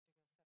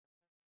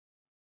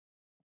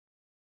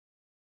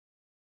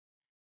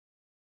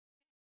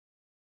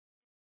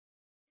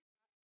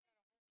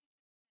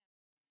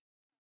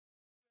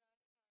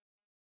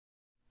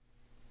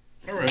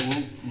All right,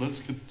 well, let's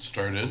get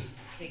started.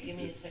 Okay, give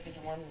me a second to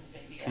warm this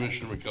baby up.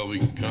 Commissioner McKelvey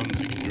can come so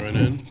you can join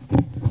in.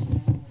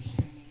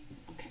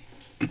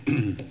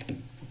 Okay. I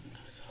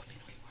was hoping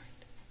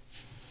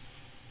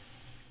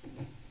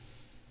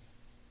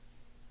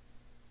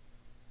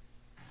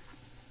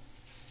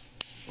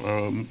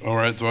we All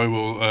right, so I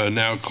will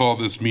now call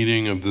this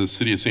meeting of the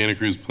City of Santa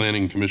Cruz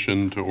Planning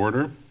Commission to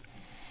order.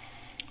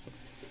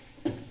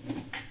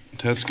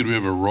 Tess, could we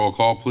have a roll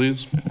call,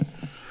 please?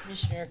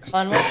 Commissioner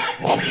Conway.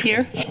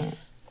 Here.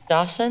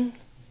 Dawson.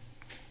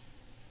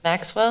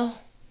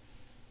 Maxwell.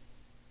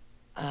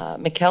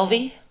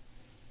 McKelvey.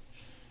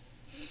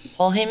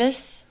 Paul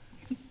Hamus.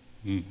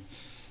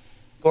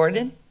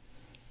 Gordon.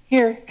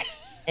 Here.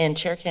 And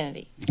Chair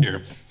Kennedy.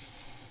 Here.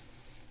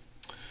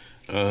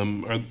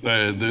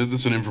 This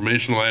is an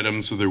informational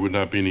item, so there would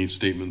not be any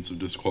statements of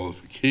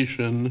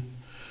disqualification.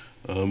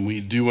 We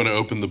do want to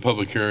open the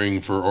public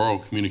hearing for oral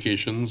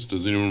communications.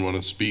 Does anyone want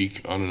to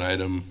speak on an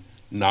item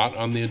not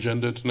on the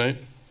agenda tonight?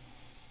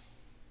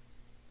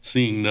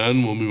 Seeing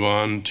none, we'll move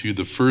on to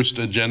the first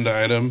agenda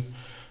item,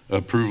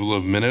 approval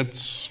of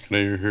minutes. Can I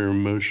hear a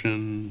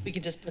motion? We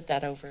can just put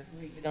that over.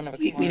 We don't have a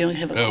We quorum. don't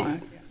have a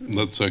quorum.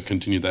 Let's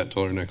continue that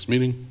till our next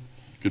meeting.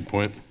 Good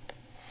point.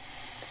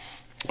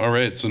 All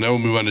right, so now we'll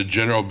move on to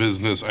general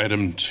business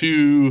item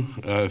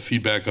 2,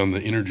 feedback on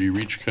the Energy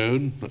Reach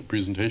Code.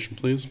 Presentation,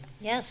 please.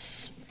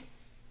 Yes.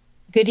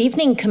 Good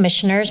evening,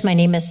 Commissioners. My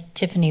name is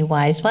Tiffany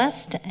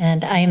Wisewest,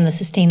 and I am the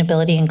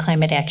Sustainability and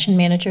Climate Action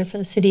Manager for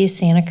the City of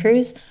Santa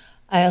Cruz.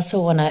 I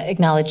also want to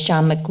acknowledge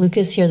John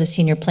McLucas here, the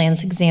Senior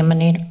Plans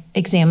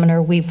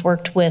Examiner. We've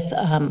worked with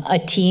a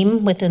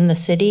team within the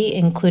city,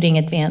 including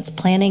Advanced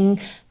Planning,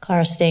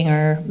 Clara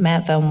Stanger,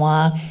 Matt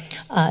Vanois,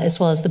 as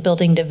well as the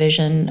Building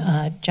Division,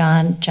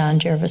 John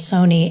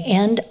Gervasoni,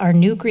 and our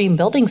new Green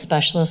Building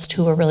Specialist,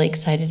 who we're really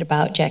excited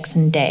about,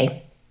 Jackson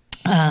Day.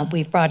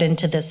 We've brought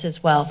into this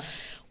as well.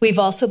 We've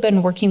also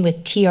been working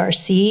with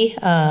TRC,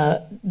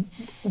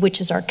 which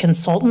is our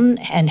consultant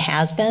and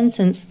has been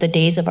since the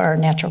days of our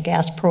natural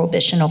gas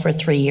prohibition over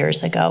 3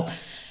 years ago.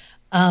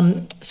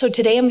 So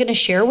today I'm going to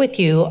share with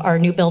you our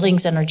new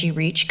Buildings Energy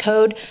Reach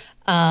Code.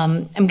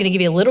 I'm going to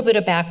give you a little bit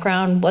of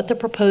background, what the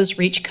proposed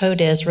Reach Code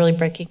is, really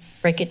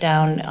break it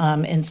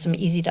down in some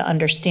easy to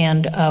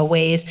understand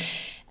ways.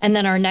 And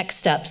then our next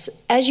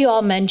steps. As you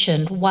all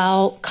mentioned,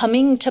 while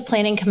coming to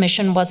Planning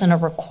Commission wasn't a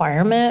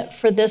requirement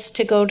for this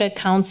to go to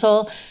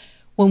Council,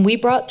 when we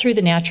brought through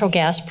the natural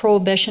gas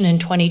prohibition in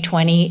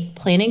 2020,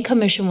 Planning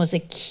Commission was a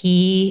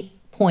key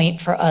point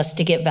for us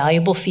to get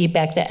valuable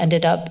feedback that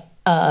ended up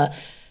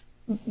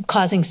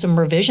causing some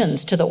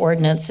revisions to the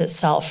ordinance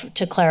itself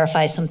to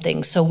clarify some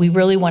things. So we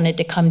really wanted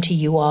to come to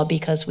you all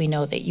because we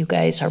know that you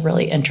guys are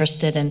really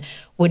interested and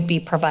would be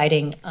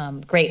providing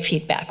great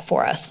feedback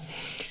for us.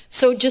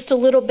 So just a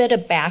little bit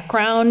of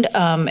background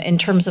in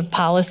terms of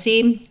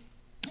policy.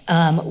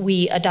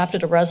 We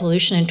adopted a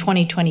resolution in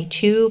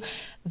 2022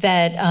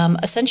 that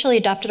essentially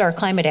adopted our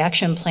climate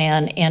action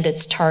plan and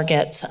its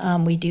targets.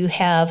 We do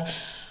have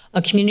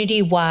a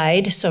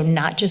community-wide, so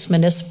not just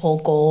municipal,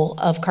 goal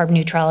of carbon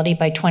neutrality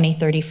by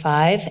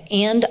 2035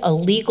 and a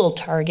legal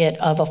target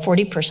of a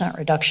 40%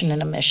 reduction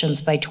in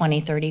emissions by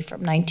 2030 from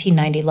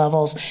 1990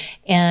 levels,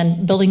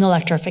 and building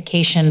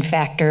electrification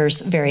factors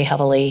very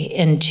heavily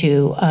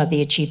into the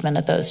achievement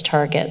of those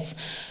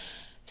targets.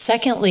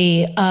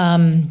 Secondly,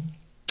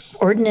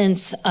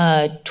 Ordinance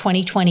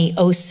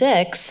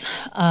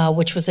 2020-06,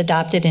 which was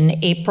adopted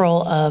in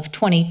April of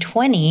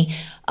 2020,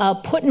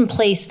 put in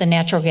place the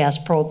natural gas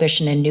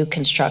prohibition in new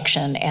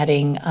construction,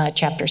 adding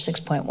Chapter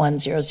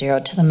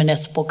 6.100 to the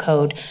municipal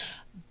code,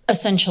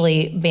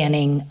 essentially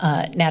banning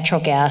natural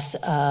gas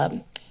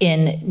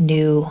in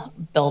new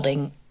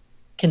building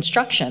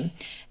construction.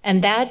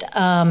 And that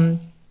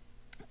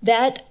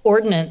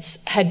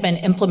ordinance had been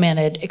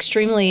implemented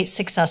extremely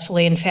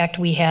successfully. In fact,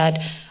 we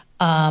had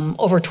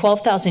over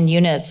 12,000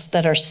 units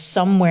that are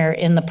somewhere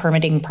in the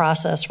permitting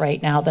process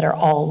right now that are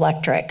all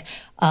electric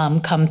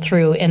come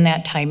through in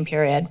that time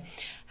period.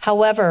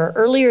 However,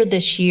 earlier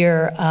this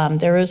year,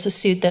 there was a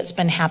suit that's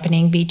been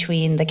happening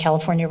between the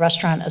California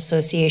Restaurant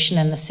Association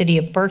and the City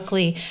of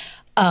Berkeley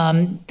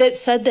that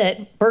said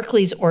that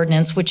Berkeley's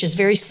ordinance, which is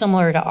very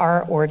similar to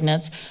our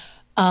ordinance,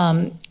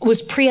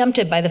 was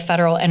preempted by the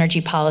Federal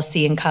Energy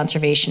Policy and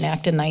Conservation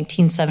Act in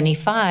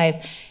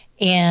 1975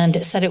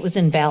 and said it was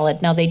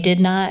invalid. Now, they did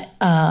not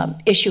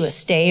issue a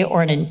stay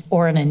or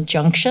an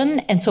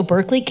injunction, and so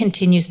Berkeley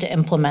continues to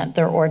implement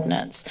their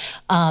ordinance.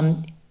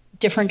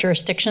 Different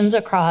jurisdictions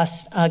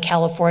across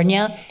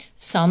California,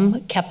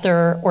 some kept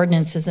their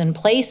ordinances in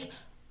place,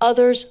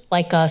 others,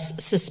 like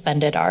us,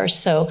 suspended ours.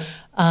 So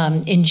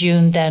in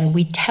June, then,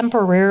 we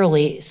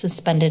temporarily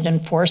suspended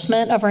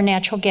enforcement of our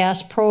natural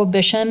gas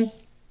prohibition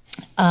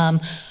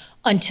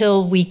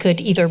until we could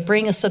either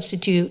bring a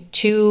substitute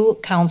to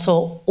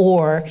council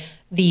or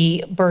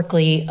the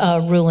Berkeley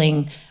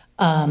ruling,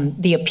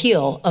 the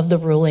appeal of the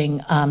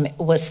ruling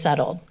was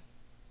settled.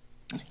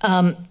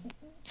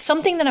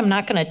 Something that I'm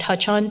not going to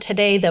touch on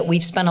today that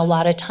we've spent a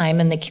lot of time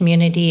in the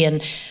community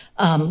and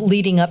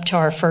leading up to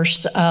our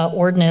first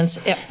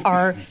ordinance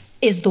are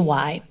is the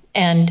why.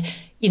 And,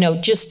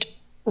 just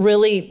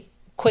really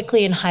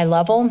quickly and high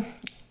level,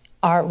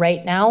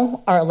 right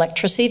now, our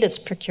electricity that's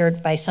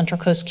procured by Central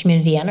Coast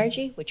Community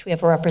Energy, which we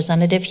have a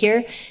representative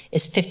here,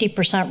 is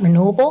 50%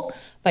 renewable.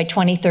 By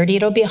 2030,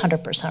 it'll be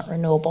 100%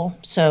 renewable.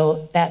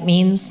 So that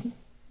means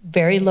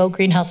very low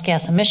greenhouse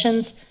gas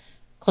emissions,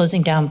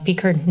 closing down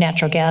peaker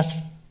natural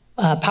gas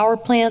power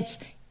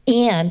plants,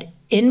 and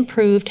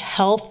improved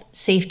health,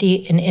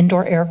 safety, and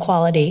indoor air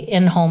quality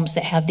in homes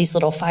that have these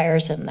little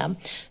fires in them.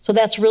 So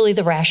that's really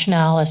the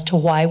rationale as to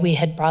why we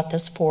had brought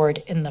this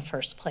forward in the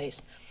first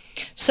place.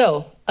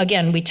 So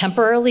again, we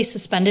temporarily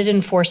suspended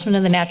enforcement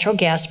of the natural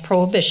gas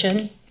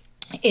prohibition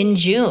in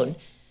June.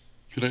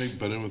 Could I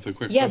butt in with a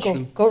quick Yeah,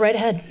 question? go right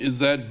ahead. Is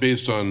that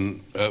based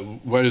on,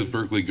 why is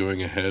Berkeley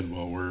going ahead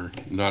while we're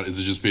not, is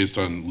it just based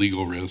on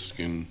legal risk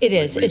and It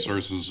is.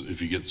 resources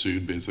if you get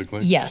sued,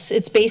 basically? Yes,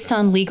 it's based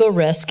on legal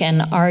risk,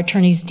 and our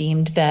attorneys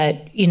deemed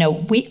that,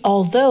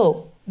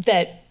 although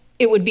that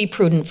it would be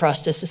prudent for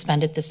us to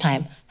suspend it this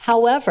time.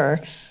 However,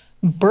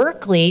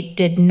 Berkeley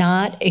did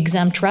not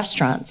exempt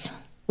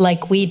restaurants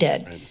like we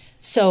did. Right.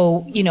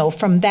 So,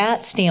 from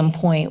that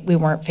standpoint, we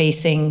weren't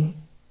facing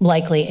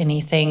likely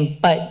anything,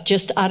 but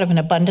just out of an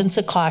abundance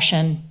of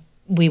caution,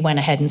 we went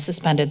ahead and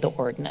suspended the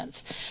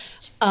ordinance.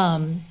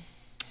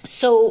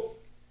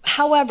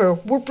 However,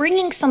 we're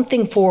bringing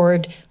something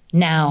forward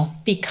now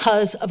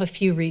because of a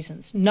few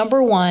reasons.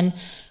 Number one,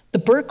 the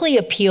Berkeley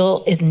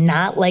appeal is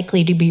not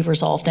likely to be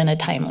resolved in a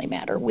timely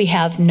manner. We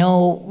have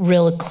no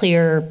real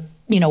clear,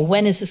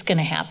 when is this going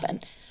to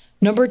happen?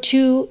 Number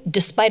two,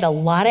 despite a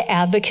lot of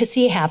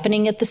advocacy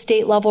happening at the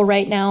state level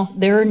right now,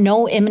 there are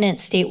no imminent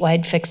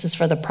statewide fixes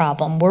for the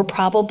problem. We're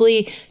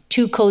probably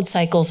 2 code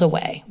cycles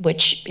away,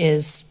 which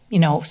is,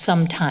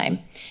 some time.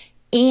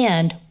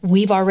 And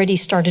we've already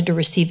started to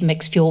receive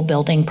mixed fuel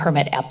building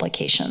permit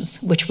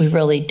applications, which we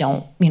really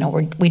don't,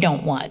 we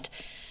don't want.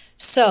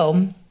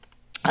 So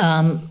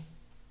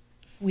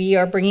we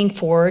are bringing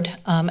forward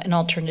an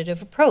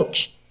alternative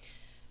approach.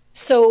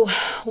 So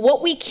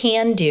what we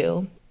can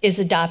do is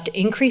adopt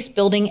increased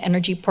building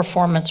energy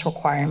performance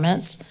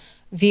requirements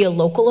via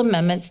local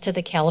amendments to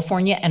the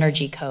California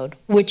Energy Code,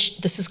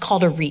 which this is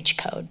called a REACH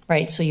code,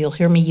 right? So you'll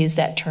hear me use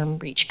that term,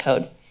 REACH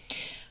code.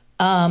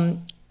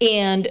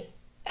 And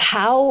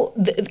how,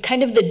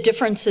 kind of the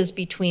differences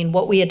between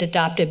what we had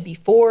adopted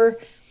before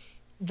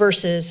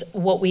versus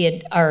what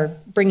we are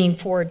bringing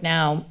forward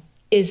now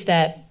is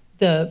that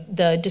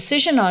the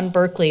decision on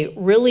Berkeley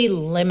really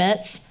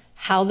limits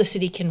how the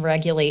city can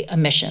regulate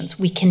emissions.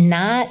 We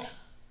cannot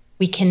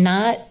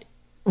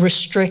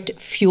restrict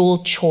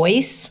fuel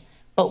choice,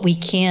 but we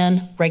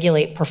can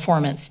regulate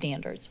performance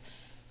standards.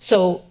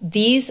 So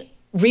these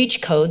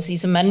REACH codes,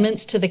 these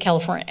amendments to the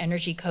California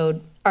Energy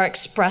Code, are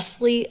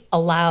expressly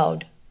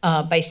allowed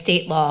by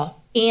state law,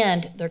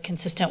 and they're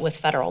consistent with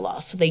federal law.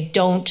 So they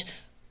don't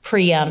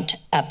preempt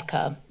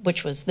EPCA,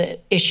 which was the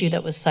issue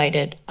that was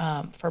cited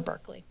for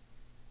Berkeley.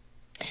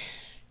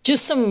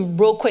 Just some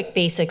real quick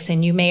basics,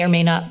 and you may or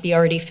may not be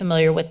already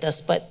familiar with this,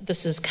 but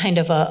this is kind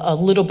of a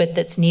little bit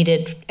that's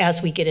needed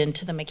as we get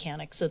into the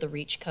mechanics of the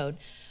REACH code.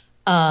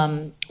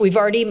 We've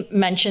already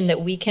mentioned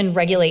that we can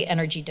regulate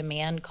energy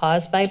demand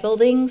caused by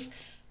buildings.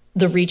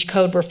 The REACH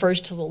code refers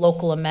to the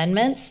local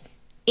amendments,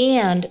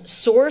 and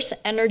source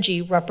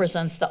energy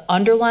represents the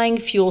underlying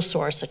fuel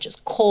source, such as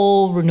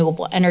coal,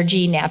 renewable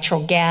energy,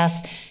 natural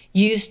gas,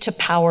 used to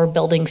power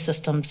building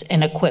systems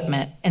and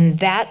equipment. And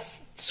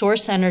that's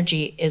source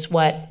energy is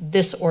what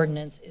this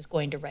ordinance is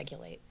going to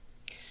regulate.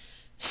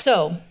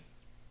 So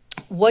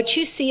what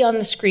you see on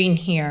the screen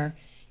here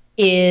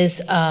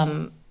is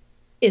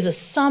a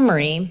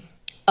summary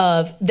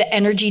of the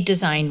energy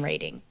design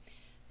rating.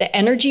 The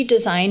energy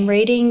design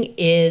rating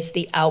is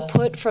the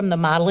output from the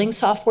modeling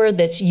software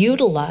that's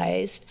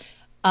utilized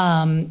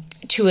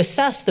to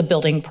assess the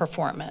building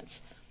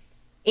performance.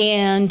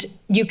 And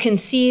you can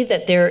see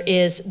that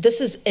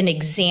this is an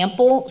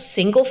example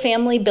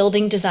single-family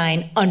building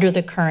design under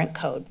the current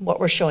code, what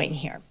we're showing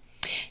here.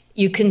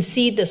 You can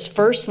see this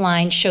first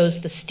line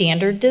shows the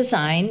standard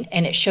design,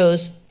 and it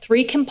shows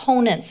 3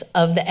 components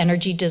of the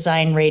energy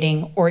design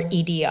rating, or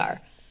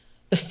EDR.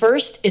 The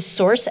first is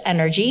source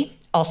energy,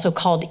 also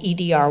called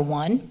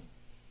EDR1.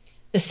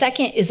 The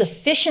second is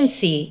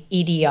efficiency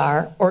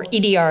EDR, or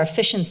EDR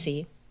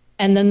efficiency.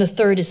 And then the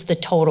third is the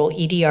total,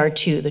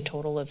 EDR2, the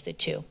total of the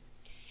 2.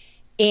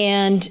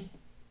 And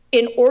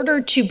in order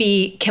to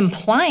be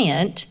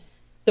compliant,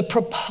 the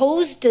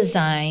proposed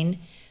design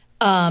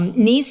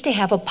needs to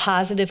have a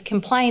positive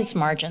compliance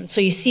margin. So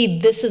you see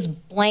this is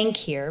blank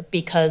here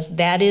because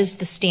that is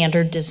the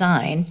standard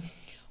design,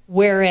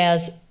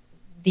 whereas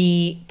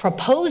the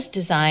proposed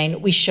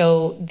design, we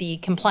show the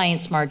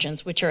compliance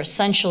margins, which are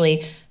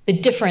essentially the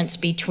difference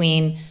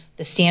between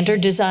the standard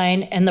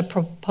design and the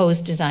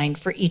proposed design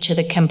for each of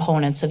the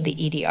components of the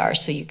EDR.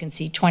 So you can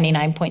see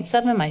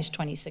 29.7 minus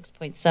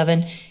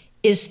 26.7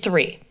 is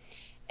 3.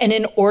 And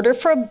in order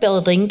for a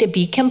building to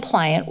be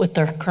compliant with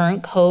their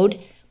current code,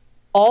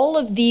 all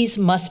of these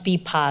must be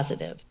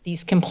positive.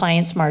 These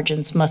compliance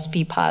margins must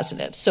be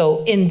positive.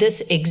 So in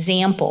this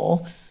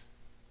example,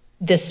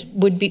 this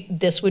would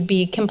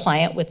be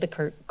compliant with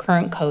the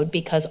current code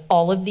because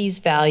all of these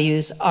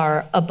values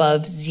are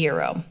above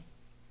 0.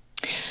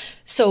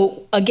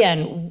 So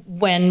again,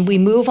 when we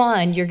move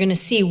on, you're going to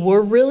see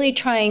we're really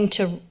trying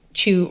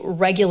to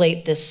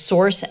regulate this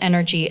source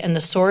energy and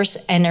the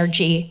source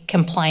energy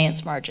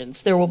compliance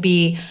margins. There will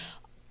be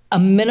a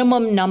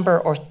minimum number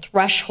or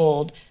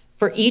threshold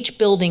for each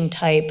building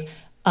type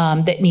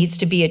that needs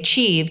to be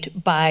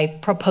achieved by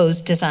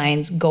proposed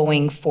designs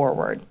going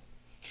forward.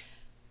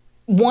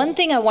 One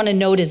thing I want to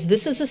note is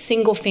this is a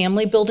single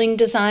family building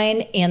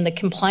design and the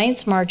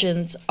compliance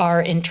margins are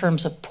in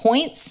terms of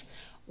points,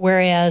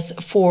 whereas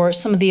for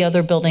some of the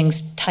other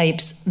buildings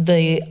types,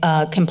 the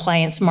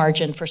compliance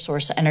margin for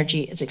source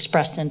energy is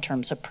expressed in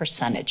terms of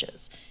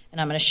percentages. And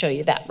I'm going to show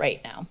you that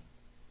right now.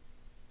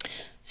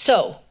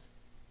 So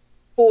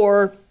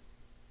for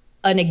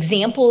an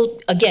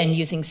example, again,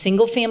 using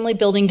single family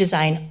building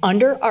design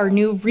under our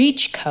new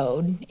REACH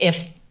code,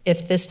 if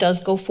this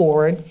does go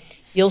forward,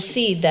 you'll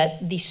see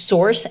that the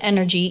source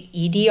energy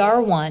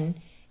EDR1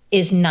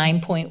 is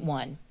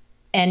 9.1.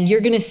 And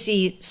you're going to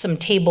see some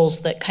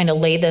tables that kind of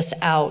lay this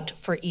out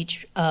for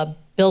each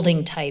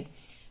building type.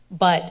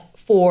 But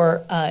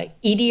for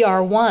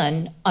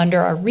EDR1 under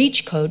our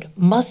REACH code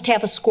must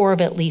have a score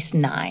of at least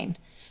 9.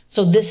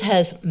 So this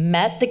has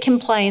met the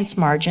compliance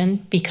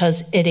margin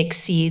because it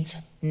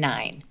exceeds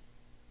 9.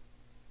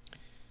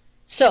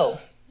 So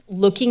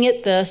looking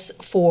at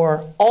this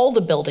for all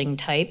the building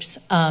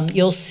types,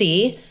 you'll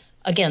see,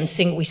 again,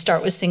 we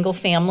start with single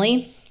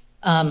family.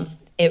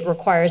 It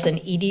requires an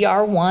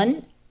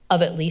EDR1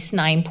 of at least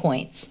 9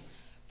 points.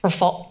 For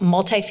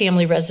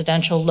multifamily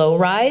residential low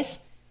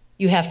rise,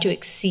 you have to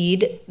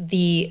exceed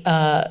the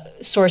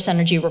source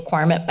energy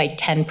requirement by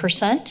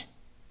 10%.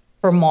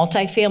 For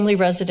multifamily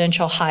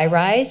residential high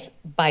rise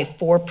by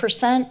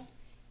 4%,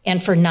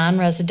 and for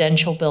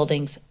non-residential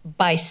buildings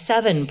by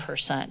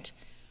 7%.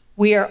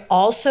 We are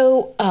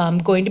also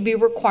going to be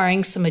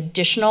requiring some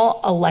additional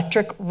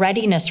electric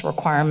readiness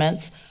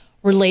requirements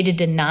related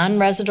to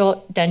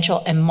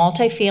non-residential and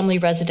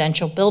multifamily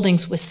residential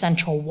buildings with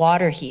central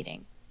water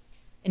heating.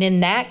 And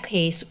in that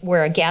case,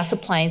 where a gas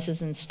appliance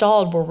is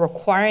installed, we're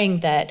requiring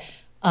that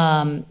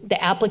the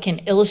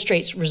applicant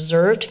illustrates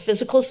reserved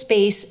physical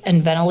space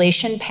and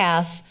ventilation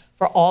paths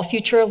for all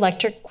future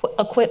electric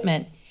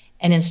equipment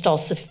and install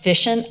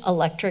sufficient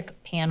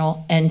electric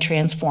panel and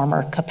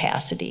transformer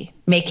capacity,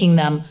 making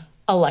them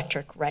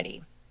electric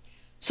ready.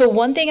 So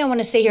one thing I want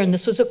to say here, and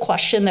this was a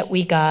question that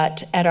we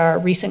got at our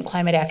recent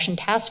Climate Action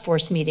Task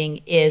Force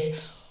meeting, is,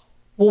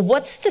 well,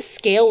 what's the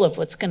scale of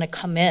what's going to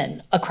come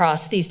in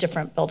across these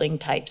different building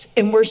types?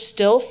 And we're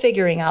still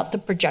figuring out the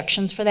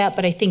projections for that,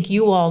 but I think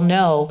you all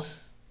know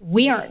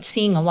we aren't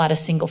seeing a lot of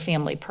single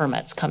family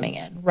permits coming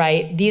in,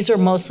 right? These are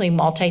mostly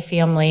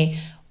multifamily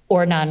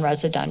or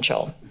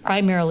non-residential,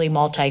 primarily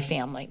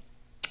multifamily.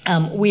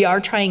 We are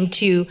trying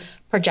to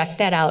project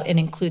that out and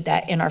include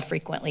that in our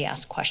frequently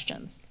asked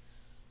questions.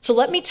 So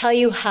let me tell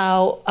you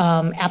how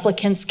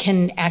applicants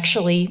can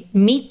actually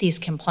meet these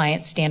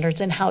compliance standards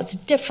and how it's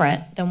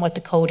different than what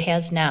the code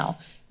has now.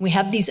 We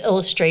have these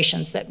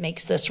illustrations that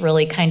makes this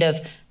really kind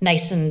of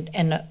nice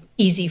and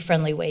easy,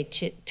 friendly way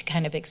to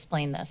kind of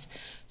explain this.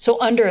 So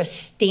under a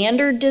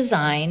standard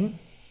design,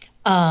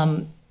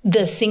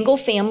 the single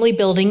family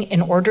building,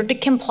 in order to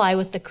comply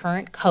with the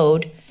current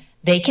code,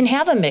 they can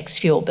have a mixed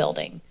fuel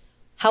building.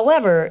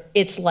 However,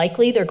 it's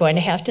likely they're going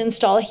to have to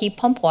install a heat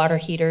pump water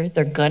heater.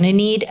 They're going to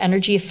need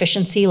energy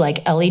efficiency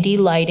like LED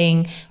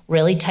lighting,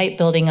 really tight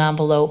building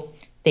envelope.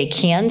 They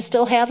can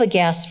still have a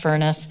gas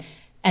furnace,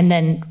 and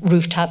then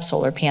rooftop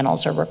solar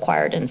panels are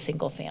required in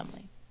single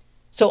family.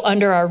 So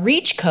under our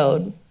REACH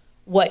code,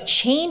 what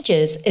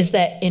changes is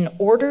that in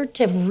order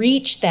to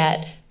reach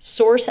that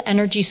source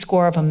energy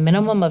score of a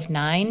minimum of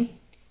 9,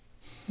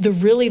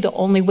 the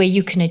only way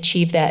you can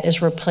achieve that is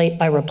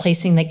by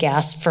replacing the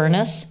gas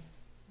furnace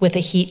with a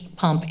heat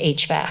pump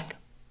HVAC,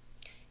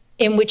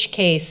 in which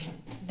case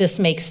this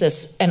makes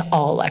this an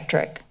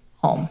all-electric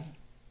home.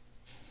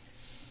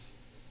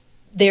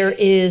 There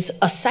is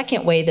a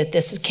second way that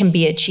this can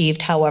be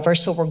achieved, however,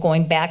 so we're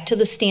going back to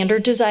the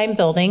standard design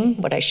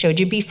building, what I showed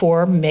you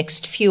before,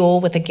 mixed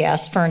fuel with a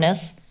gas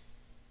furnace.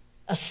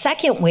 A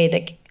second way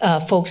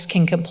that folks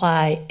can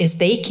comply is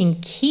they can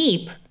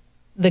keep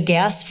the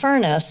gas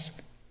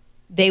furnace.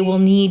 They will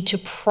need to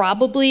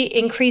probably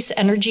increase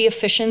energy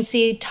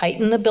efficiency,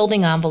 tighten the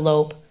building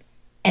envelope,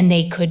 and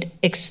they could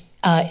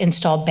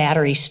install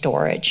battery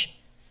storage.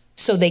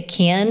 So they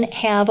can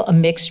have a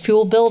mixed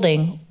fuel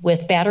building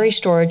with battery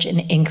storage and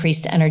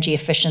increased energy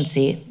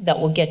efficiency that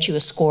will get you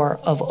a score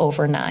of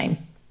over 9.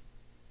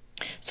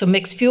 So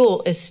mixed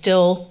fuel is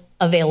still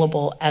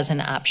available as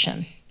an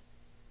option.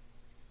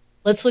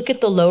 Let's look at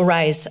the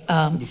low-rise.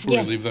 Before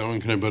we leave that one,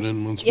 can I butt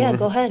in once more? Yeah,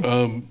 go ahead.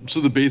 So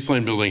the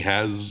baseline building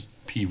has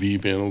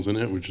PV panels in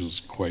it, which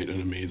is quite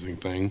an amazing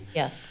thing.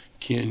 Yes.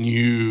 Can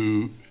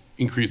you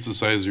increase the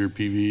size of your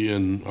PV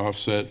and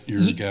offset your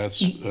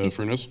gas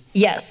furnace?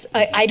 Yes.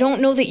 I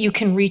don't know that you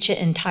can reach it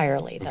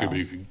entirely, though. Okay,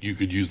 but you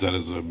could use that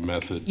as a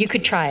method. You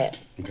could try it.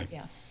 Okay.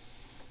 Yeah.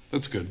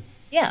 That's good.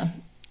 Yeah.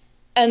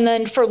 And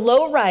then for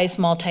low-rise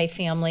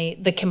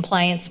multifamily, the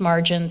compliance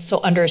margin,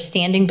 so under a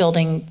standing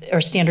building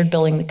or standard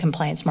building, the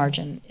compliance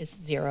margin is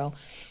 0.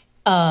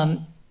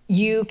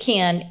 You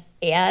can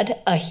add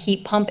a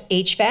heat pump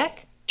HVAC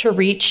to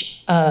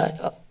reach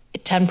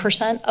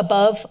 10%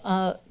 above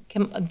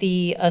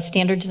the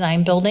standard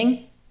design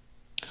building.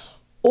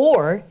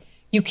 Or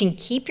you can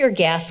keep your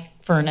gas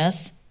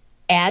furnace,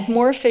 add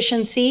more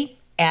efficiency,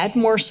 add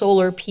more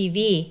solar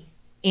PV,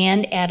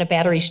 and add a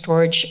battery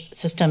storage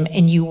system,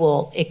 and you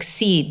will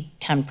exceed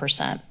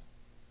 10%.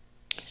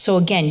 So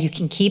again, you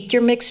can keep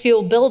your mixed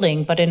fuel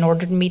building, but in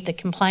order to meet the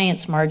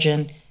compliance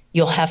margin,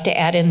 you'll have to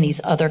add in these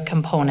other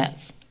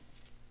components.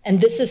 And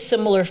this is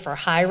similar for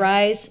high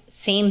rise,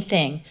 same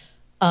thing.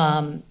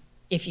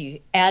 If you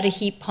add a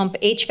heat pump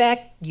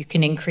HVAC, you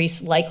can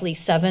increase likely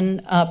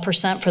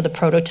 7% for the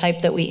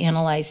prototype that we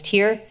analyzed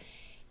here.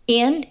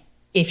 And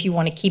if you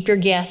want to keep your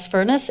gas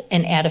furnace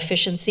and add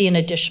efficiency and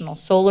additional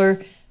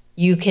solar,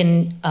 you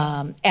can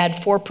add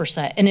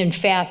 4%. And in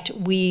fact,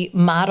 we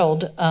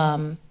modeled,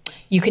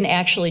 you can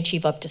actually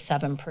achieve up to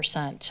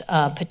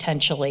 7%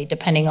 potentially,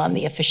 depending on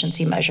the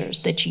efficiency measures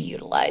that you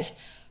utilize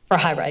for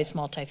high-rise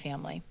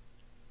multifamily.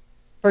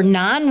 For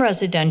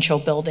non-residential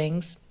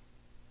buildings,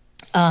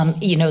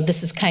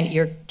 this is kind of,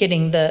 you're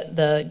getting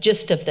the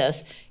gist of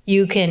this.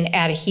 You can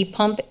add a heat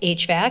pump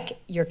HVAC,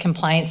 your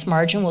compliance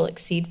margin will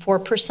exceed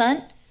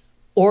 4%.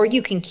 Or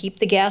you can keep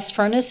the gas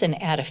furnace and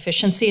add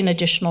efficiency and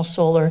additional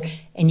solar,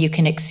 and you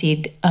can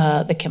exceed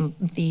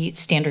the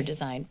standard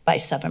design by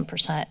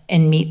 7%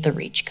 and meet the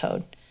REACH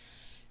code.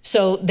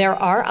 So there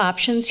are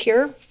options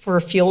here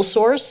for fuel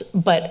source,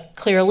 but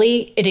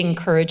clearly it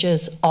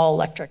encourages all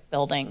electric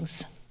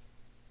buildings.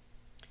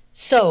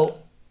 So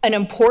an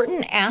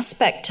important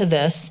aspect to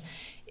this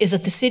is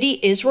that the city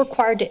is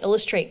required to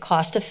illustrate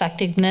cost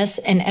effectiveness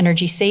and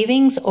energy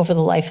savings over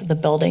the life of the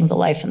building, the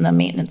life and the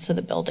maintenance of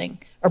the building,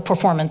 or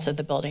performance of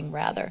the building,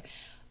 rather.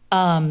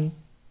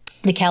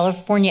 The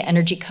California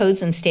Energy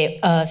Codes and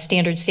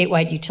Standard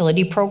Statewide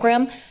Utility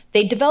Program,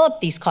 they developed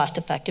these cost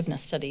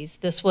effectiveness studies.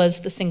 This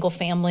was the single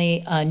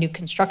family new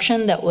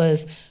construction that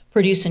was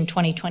produced in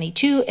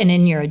 2022, and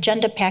in your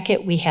agenda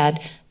packet, we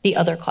had the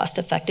other cost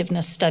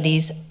effectiveness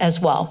studies as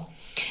well.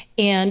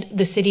 And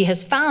the city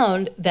has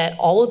found that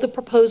all of the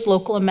proposed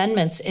local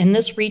amendments in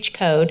this REACH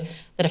code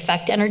that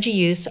affect energy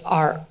use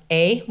are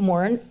A,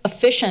 more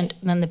efficient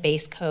than the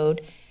base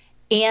code,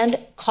 and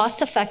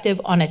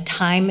cost-effective on a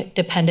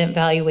time-dependent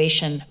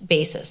valuation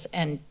basis.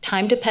 And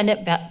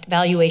time-dependent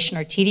valuation,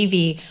 or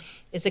TDV,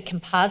 is a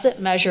composite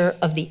measure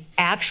of the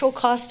actual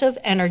cost of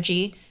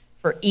energy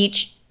for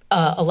each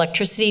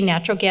electricity,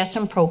 natural gas,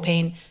 and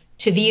propane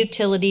to the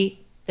utility,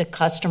 the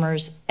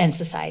customers, and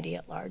society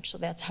at large. So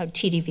that's how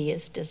TDV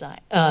is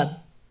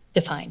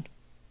defined.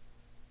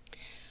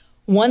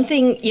 One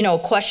thing, a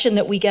question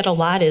that we get a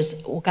lot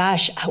is, well,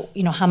 gosh, how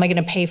am I going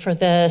to pay for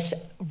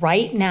this?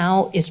 Right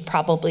now is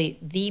probably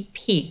the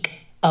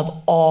peak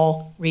of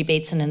all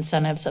rebates and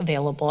incentives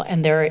available,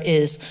 and there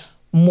is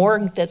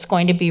more that's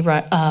going to be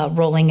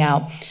rolling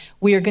out.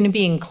 We are going to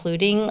be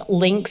including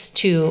links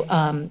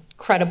to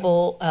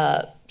credible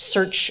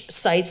search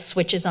sites,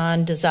 Switches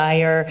On,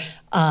 Desire,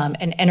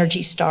 and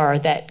Energy Star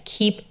that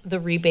keep the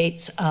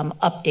rebates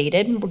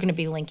updated. We're going to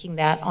be linking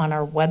that on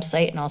our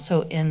website and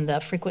also in the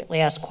frequently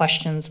asked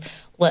questions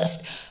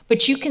list.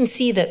 But you can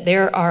see that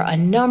there are a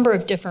number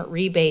of different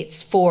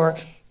rebates for,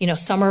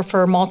 some are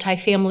for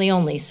multifamily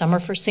only, some are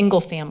for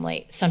single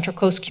family. Central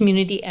Coast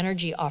Community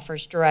Energy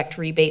offers direct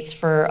rebates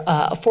for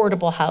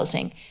affordable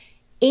housing.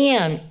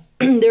 And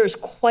there's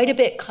quite a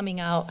bit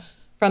coming out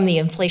from the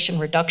Inflation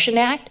Reduction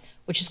Act,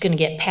 which is going to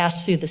get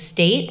passed through the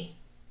state.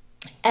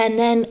 And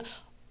then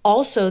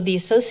also the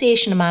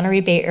Association of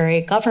Monterey Bay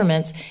Area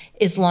Governments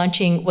is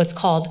launching what's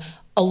called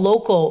a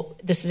local,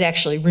 this is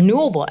actually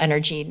renewable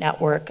energy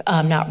network,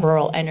 not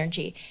rural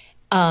energy.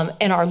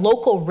 And our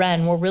local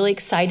REN, we're really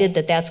excited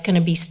that that's going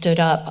to be stood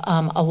up.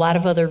 A lot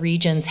of other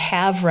regions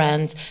have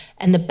RENs,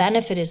 and the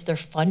benefit is they're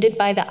funded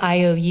by the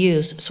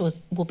IOUs, so it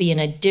will be an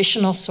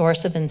additional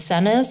source of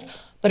incentives,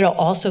 but it'll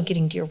also,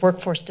 getting to your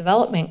workforce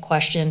development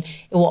question,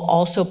 it will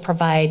also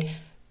provide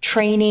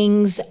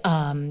trainings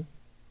and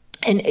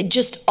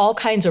just all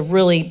kinds of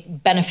really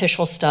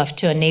beneficial stuff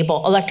to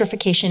enable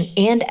electrification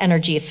and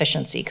energy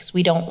efficiency, because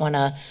we don't want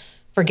to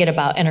forget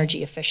about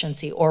energy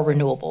efficiency or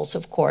renewables,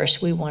 of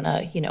course. We want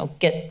to,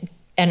 get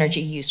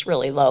energy use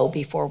really low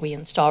before we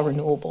install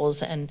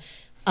renewables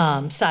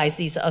and size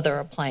these other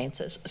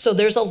appliances. So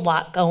there's a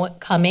lot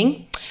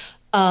coming.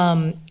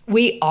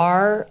 We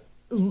are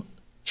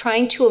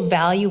trying to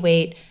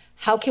evaluate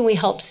how can we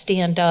help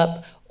stand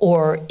up,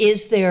 or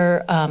is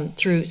there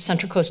through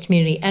Central Coast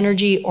Community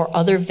Energy or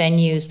other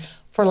venues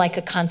for like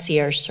a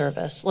concierge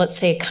service. Let's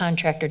say a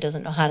contractor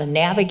doesn't know how to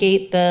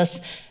navigate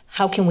this.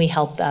 How can we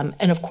help them?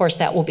 And of course,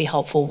 that will be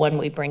helpful when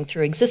we bring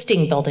through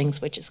existing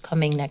buildings, which is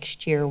coming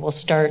next year. We'll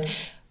start,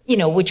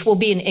 which will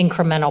be an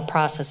incremental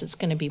process. It's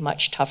going to be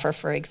much tougher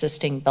for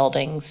existing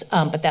buildings,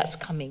 but that's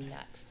coming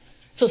next.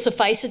 So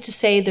suffice it to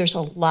say, there's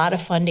a lot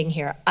of funding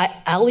here.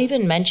 I'll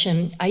even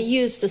mention, I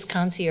use this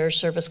concierge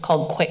service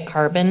called Quick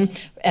Carbon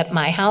at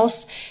my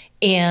house,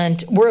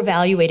 and we're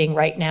evaluating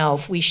right now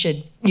if we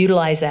should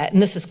utilize that.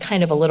 And this is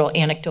kind of a little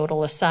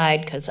anecdotal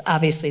aside, because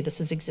obviously this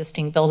is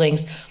existing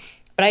buildings.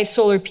 But I have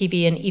solar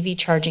PV and EV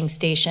charging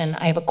station.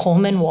 I have a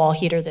Coleman wall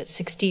heater that's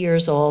 60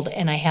 years old,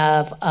 and I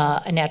have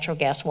a natural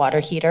gas water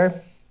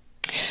heater.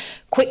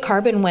 Quick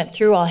Carbon went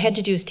through, all I had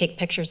to do is take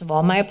pictures of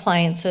all my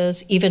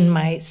appliances, even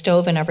my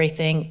stove and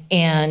everything,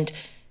 and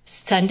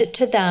send it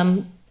to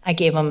them. I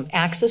gave them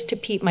access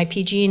to my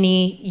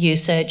PG&E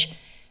usage.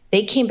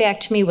 They came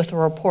back to me with a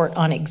report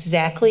on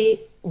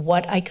exactly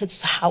what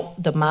how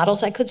the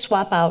models I could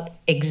swap out,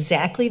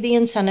 exactly the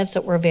incentives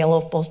that were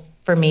available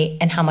for me,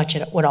 and how much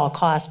it would all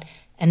cost.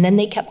 And then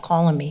they kept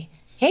calling me,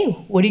 hey,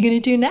 what are you going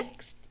to do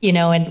next?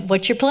 And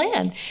what's your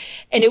plan?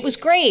 And it was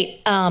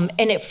great.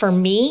 And for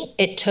me,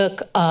 it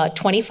took a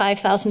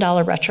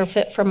 $25,000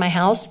 retrofit from my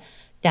house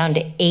down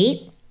to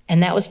 $8,000.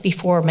 And that was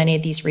before many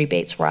of these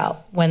rebates were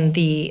out. When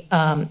the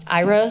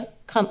IRA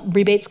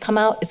rebates come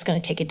out, it's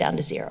going to take it down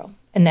to $0.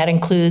 And that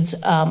includes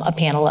a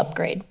panel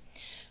upgrade.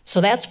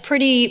 So that's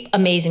pretty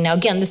amazing. Now,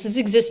 again, this is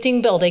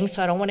existing buildings,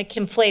 so I don't want to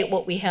conflate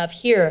what we have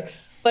here.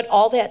 But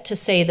all that to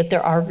say that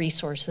there are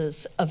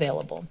resources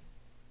available.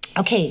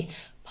 Okay,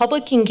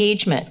 public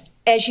engagement.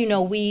 As you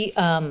know, we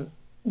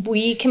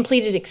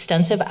completed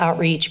extensive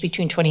outreach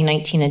between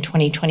 2019 and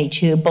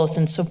 2022, both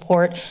in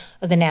support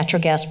of the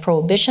natural gas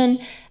prohibition,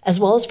 as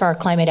well as for our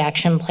climate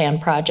action plan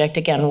project,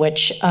 again,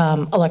 which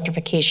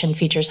electrification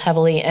features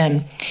heavily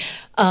in.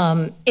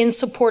 In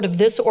support of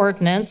this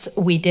ordinance,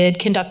 we did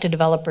conduct a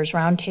developers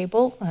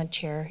roundtable.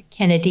 Chair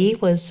Kennedy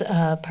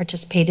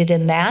participated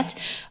in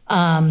that.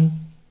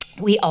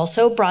 We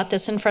also brought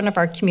this in front of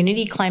our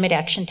Community Climate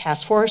Action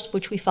Task Force,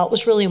 which we felt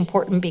was really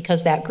important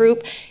because that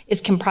group is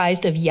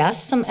comprised of,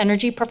 yes, some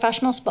energy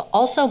professionals, but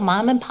also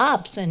mom and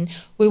pops. And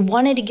we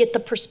wanted to get the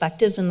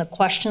perspectives and the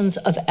questions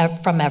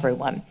from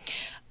everyone.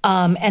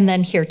 And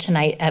then here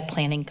tonight at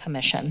Planning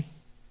Commission.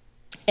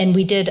 And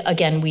we did,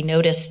 again, we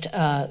noticed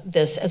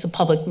this as a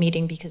public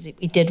meeting because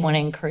we did want to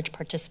encourage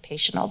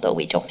participation, although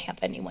we don't have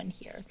anyone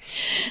here,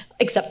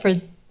 except for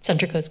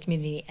Central Coast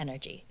Community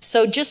Energy.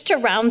 So just to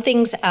round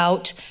things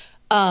out,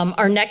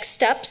 our next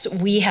steps,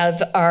 we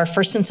have our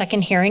first and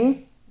second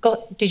hearing.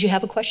 Did you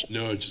have a question?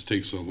 No, it just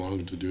takes so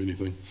long to do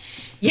anything.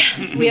 Yeah,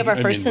 we have our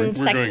first and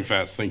second. We're going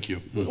fast, thank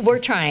you. We're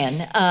trying.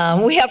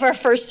 We have our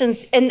first and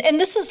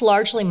this is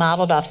largely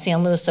modeled off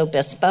San Luis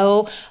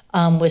Obispo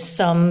with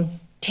some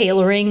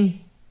tailoring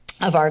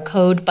of our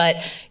code, but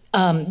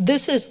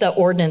this is the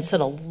ordinance that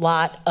a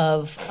lot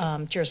of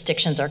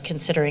jurisdictions are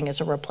considering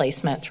as a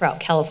replacement throughout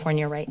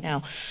California right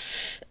now.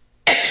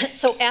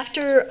 So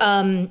after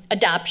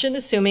adoption,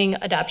 assuming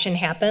adoption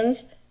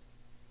happens,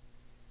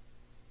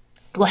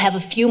 we'll have a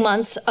few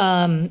months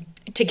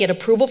to get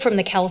approval from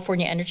the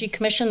California Energy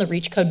Commission. The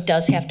REACH code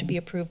does have to be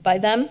approved by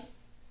them.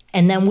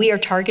 And then we are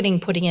targeting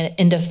putting it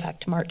into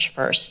effect March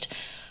 1st.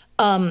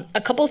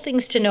 A couple of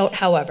things to note,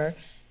 however.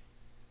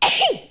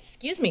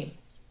 Excuse me.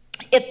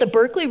 If the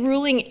Berkeley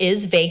ruling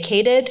is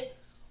vacated,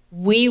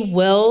 we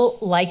will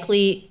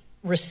likely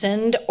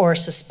rescind or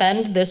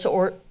suspend this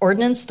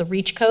ordinance, the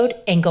REACH code,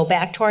 and go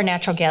back to our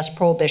natural gas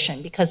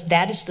prohibition because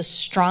that is the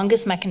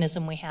strongest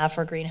mechanism we have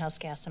for greenhouse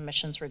gas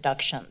emissions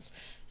reductions.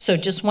 So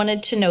just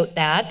wanted to note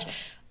that.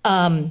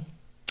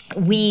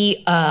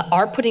 We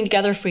are putting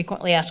together a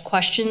frequently asked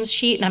questions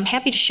sheet, and I'm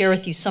happy to share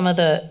with you some of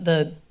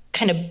the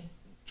kind of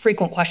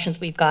frequent questions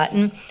we've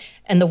gotten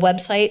and the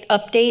website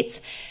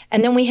updates.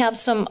 And then we have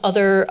some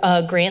other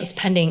grants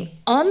pending.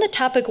 On the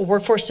topic of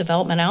workforce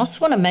development, I also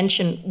want to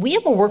mention we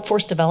have a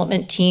workforce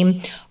development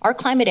team. Our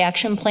climate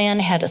action plan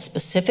had a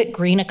specific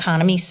green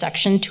economy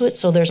section to it,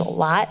 so there's a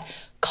lot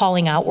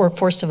calling out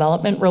workforce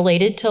development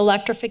related to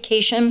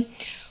electrification.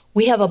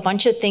 We have a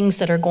bunch of things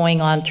that are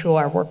going on through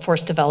our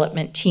workforce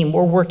development team.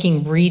 We're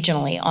working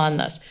regionally on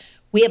this.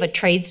 We have a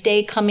trades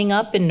day coming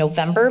up in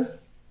November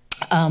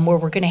where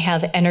we're going to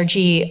have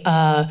energy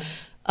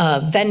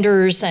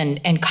vendors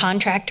and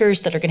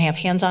contractors that are going to have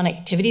hands-on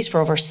activities for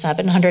over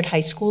 700 high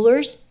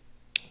schoolers,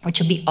 which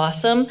will be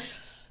awesome.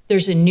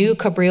 There's a new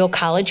Cabrillo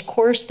College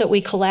course that we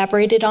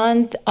collaborated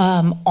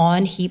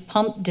on heat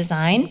pump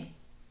design.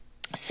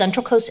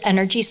 Central Coast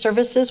Energy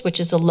Services, which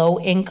is a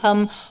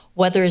low-income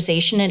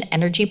weatherization and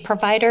energy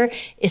provider,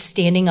 is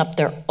standing up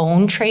their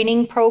own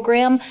training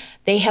program.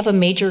 They have a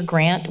major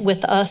grant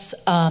with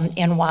us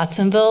in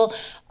Watsonville,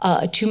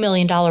 a $2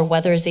 million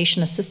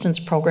weatherization assistance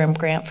program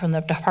grant from the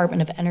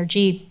Department of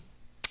Energy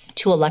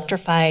to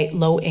electrify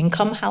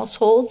low-income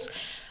households.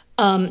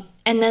 And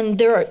then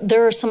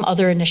there are some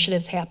other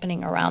initiatives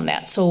happening around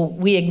that. So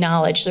we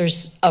acknowledge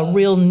there's a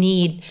real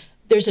need.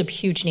 There's a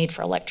huge need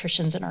for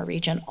electricians in our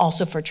region,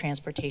 also for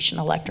transportation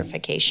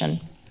electrification.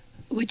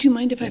 Would you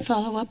mind if I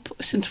follow up,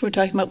 since we're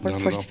talking about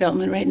workforce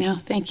development right now?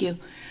 Thank you.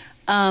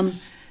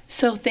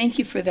 So thank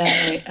you for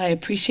that. I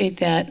appreciate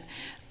that.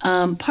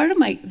 Part of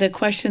the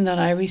question that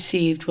I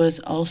received was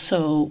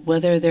also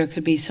whether there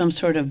could be some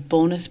sort of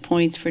bonus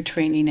points for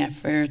training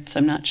efforts.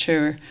 I'm not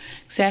sure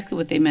exactly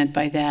what they meant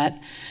by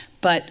that,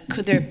 but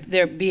could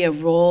there be a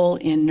role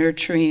in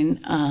nurturing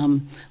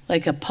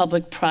like a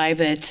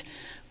public-private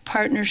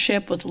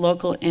partnership with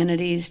local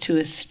entities to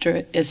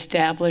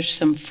establish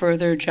some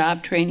further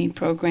job training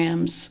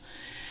programs,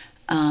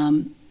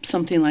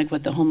 something like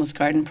what the Homeless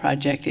Garden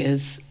Project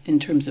is in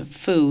terms of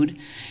food?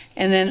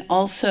 And then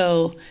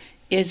also,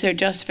 is there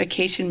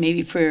justification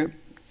maybe for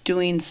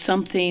doing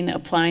something,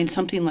 applying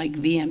something like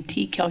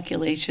VMT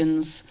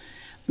calculations?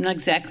 I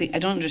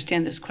don't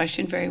understand this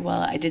question very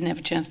well. I didn't have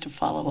a chance to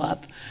follow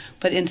up.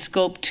 But in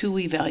scope 2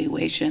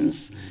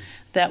 evaluations,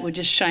 that would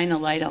just shine a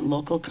light on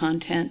local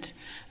content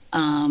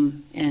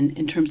and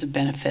in terms of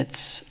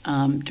benefits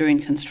during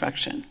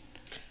construction.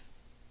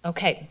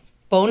 Okay.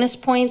 Bonus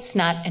points,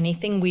 not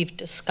anything we've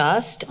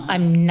discussed.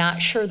 I'm not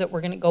sure that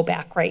we're going to go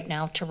back right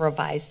now to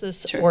revise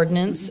this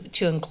ordinance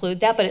to include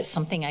that, but it's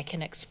something I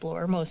can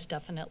explore most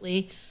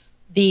definitely.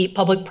 The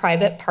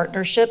public-private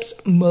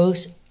partnerships,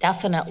 most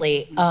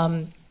definitely.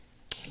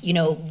 You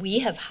know, we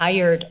have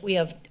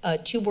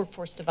 2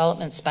 workforce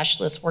development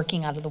specialists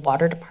working out of the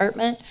water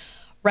department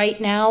right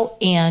now,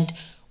 and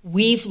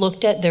we've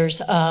looked at,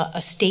 there's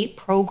a state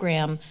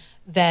program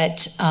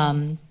that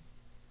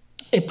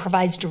it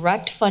provides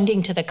direct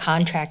funding to the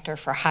contractor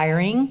for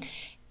hiring.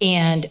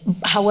 And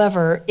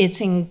however, it's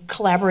in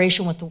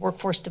collaboration with the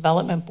Workforce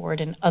Development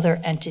Board and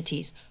other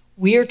entities.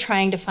 We're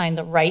trying to find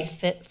the right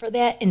fit for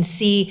that and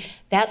see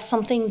that's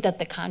something that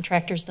the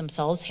contractors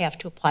themselves have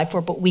to apply for,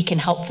 but we can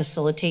help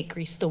facilitate,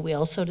 grease the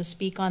wheel, so to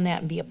speak, on that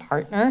and be a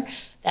partner.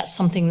 That's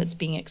something that's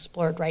being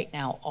explored right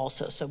now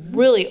also. So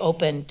really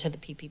open to the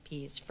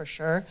PPPs for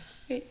sure.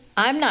 Great.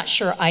 I'm not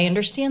sure I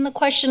understand the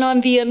question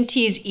on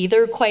VMTs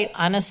either, quite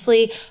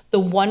honestly. The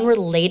one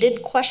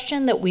related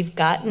question that we've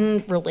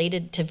gotten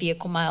related to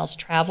vehicle miles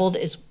traveled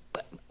is,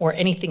 or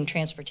anything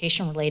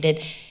transportation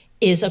related,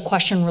 is a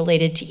question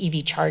related to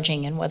EV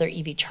charging and whether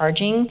EV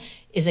charging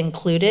is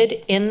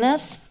included in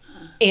this,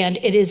 and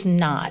it is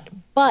not.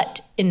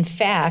 But in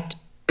fact,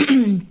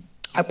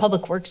 our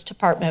Public Works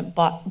Department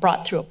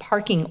brought through a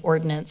parking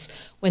ordinance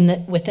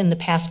within the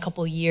past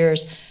couple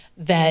years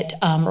that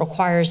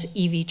requires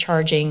EV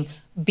charging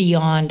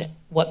beyond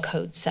what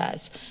code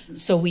says.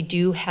 So we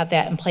do have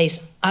that in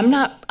place. I'm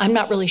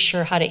not really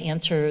sure how to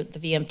answer the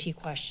VMT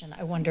question.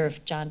 I wonder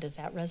if, John, does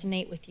that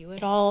resonate with you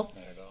at all?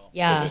 Not at all.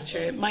 Yeah.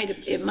 Sure, it might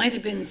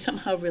have been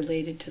somehow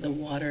related to the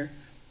water,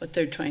 what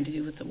they're trying to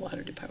do with the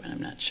water department.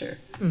 I'm not sure.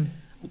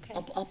 Okay.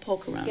 I'll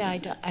poke around. Yeah, on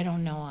that. I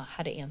don't know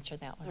how to answer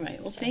that one. All right.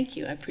 Well, So, thank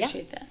you. I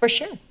appreciate that. for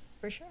sure,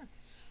 for sure.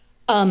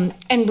 And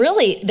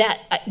really,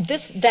 that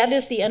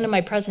is the end of my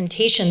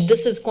presentation.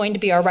 This is going to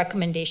be our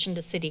recommendation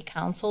to City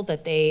Council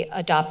that they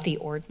adopt the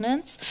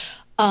ordinance.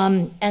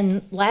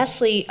 And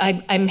lastly,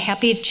 I'm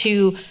happy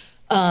to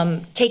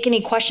take any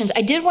questions.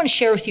 I did want to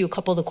share with you a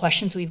couple of the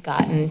questions we've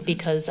gotten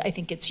because I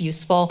think it's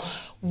useful.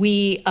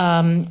 We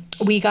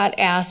got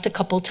asked a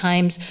couple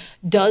times,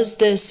 does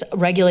this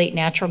regulate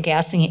natural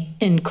gas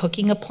in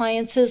cooking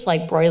appliances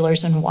like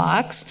broilers and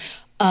woks?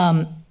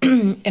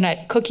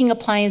 Cooking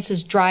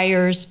appliances,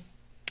 dryers,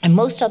 and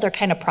most other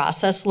kind of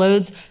process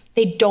loads,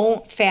 they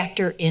don't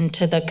factor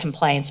into the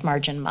compliance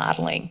margin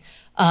modeling.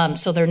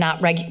 So they're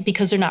not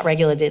because they're not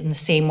regulated in the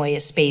same way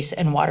as space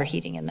and water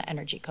heating in the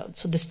energy code.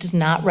 So this does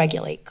not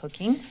regulate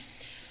cooking.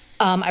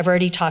 I've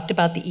already talked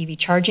about the EV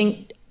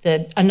charging.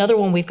 Another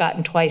one we've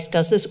gotten twice,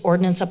 does this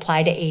ordinance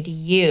apply to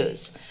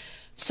ADUs?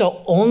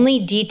 So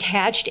only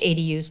detached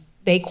ADUs,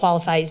 they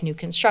qualify as new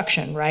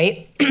construction,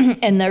 right?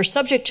 And they're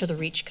subject to the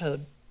REACH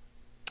code.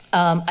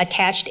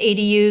 Attached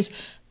ADUs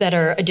that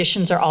are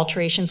additions or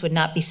alterations would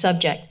not be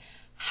subject.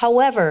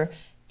 However,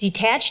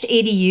 detached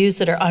ADUs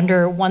that are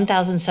under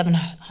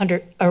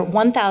 1,700 or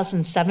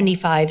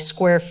 1,075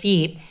 square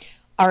feet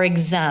are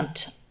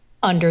exempt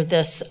under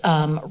this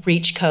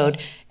REACH code.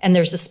 And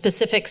there's a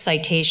specific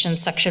citation,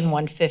 section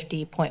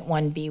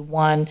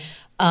 150.1B1,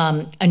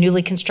 a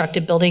newly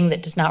constructed building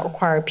that does not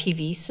require a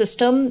PV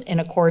system in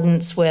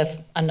accordance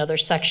with another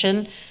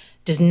section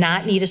does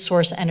not need a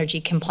source energy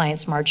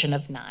compliance margin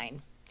of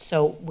 9.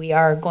 So we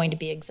are going to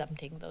be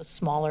exempting those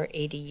smaller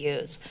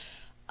ADUs.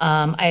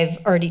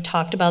 I've already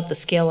talked about the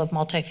scale of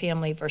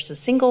multifamily versus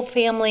single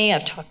family.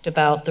 I've talked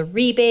about the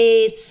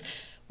rebates.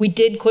 We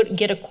did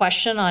get a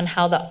question on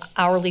how the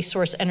hourly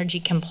source energy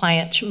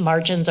compliance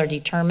margins are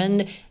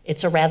determined.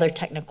 It's a rather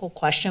technical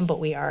question, but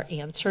we are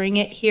answering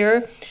it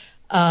here.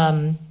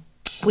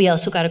 We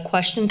also got a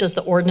question, does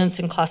the ordinance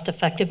and cost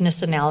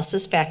effectiveness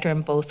analysis factor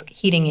in both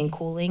heating and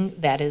cooling?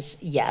 That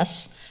is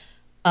yes.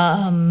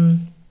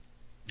 And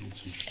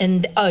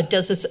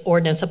does this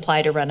ordinance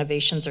apply to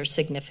renovations or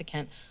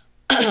significant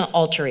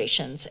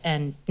alterations?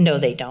 And no,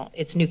 they don't.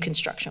 It's new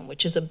construction,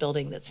 which is a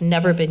building that's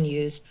never been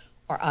used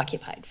or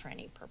occupied for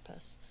any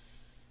purpose.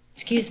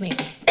 Excuse me.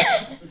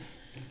 I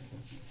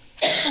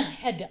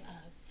had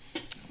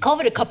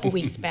COVID a couple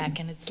weeks back,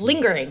 and it's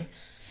lingering.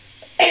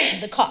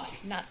 The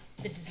cough, not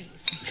the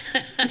disease.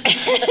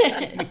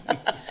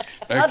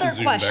 Back to Other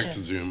Zoom, back to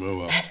questions? Zoom, oh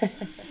well.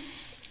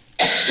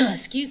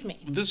 Excuse me.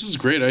 This is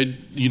great.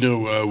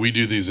 We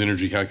do these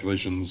energy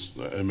calculations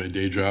at my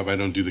day job. I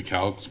don't do the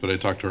calcs, but I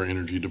talk to our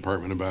energy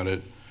department about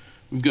it.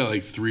 We've got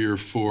like 3 or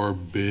 4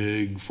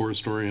 big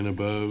 4-story and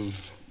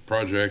above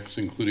projects,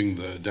 including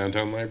the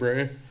downtown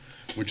library,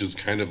 which is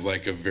kind of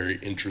like a very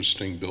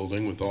interesting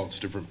building with all its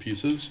different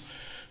pieces.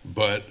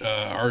 But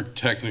our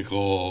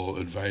technical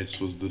advice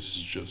was this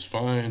is just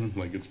fine.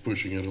 Like, it's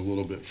pushing it a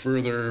little bit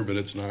further, but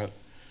it's not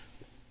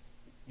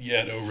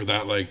yet over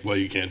that, like, well,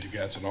 you can't do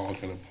gas at all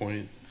kind of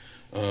point.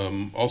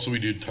 Also, we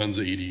do tons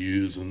of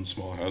ADUs and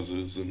small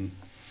houses. And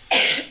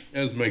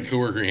as my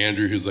coworker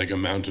Andrew, who's like a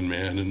mountain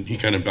man, and he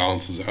kind of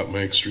balances out my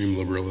extreme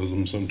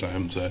liberalism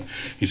sometimes,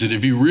 he said,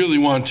 if you really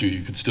want to,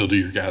 you could still do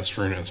your gas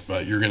furnace,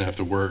 but you're going to have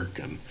to work.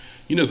 And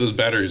those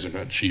batteries are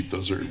not cheap.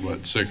 Those are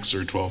what, $6,000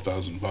 or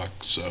 $12,000.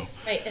 So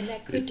Right, and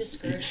that could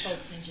discourage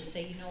folks and just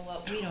say, you know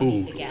what, we don't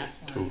totally, need the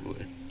gas line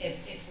totally.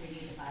 if we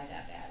need to buy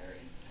that battery.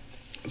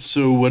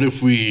 So what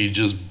if we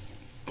just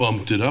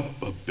bumped it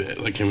up a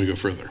bit? Like, can we go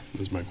further?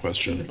 Is my Can we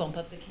question. bump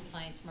up the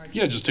compliance margin?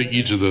 Yeah, just take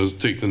each of those.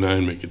 Take the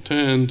 9, make it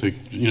 10.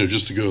 Take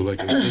just to go like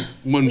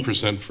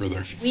 1%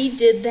 further. We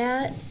did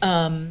that.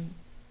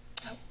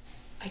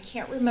 I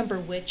can't remember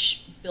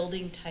which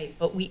building type,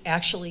 but we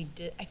actually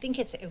did. I think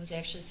it was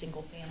actually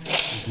single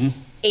family.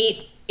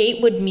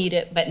 8 would meet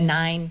it, but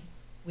 9,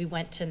 we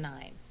went to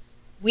 9.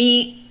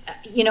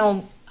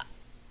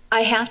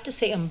 I have to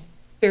say I'm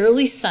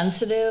fairly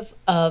sensitive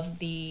of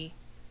the.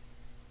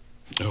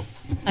 Oh.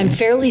 I'm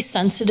fairly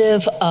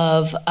sensitive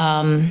of.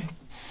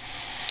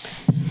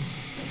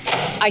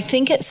 I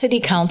think at City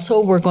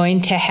Council we're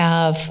going to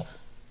have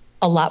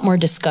a lot more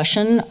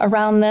discussion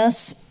around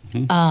this.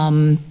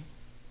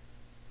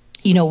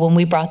 When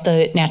we brought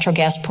the natural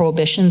gas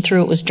prohibition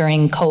through, it was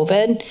during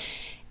COVID.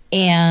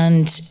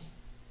 And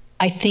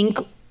I think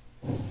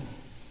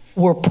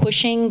we're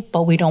pushing,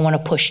 but we don't want to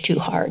push too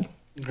hard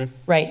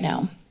right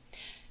now.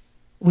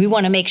 We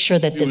want to make sure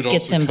that this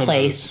gets in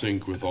place.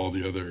 Sync with all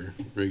the other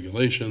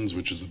regulations,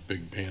 which is a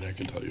big pain. I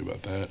can tell you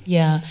about that.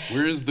 Yeah.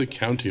 Where is the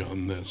county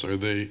on this? Are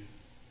they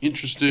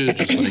interested?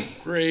 Just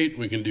like, great,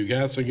 we can do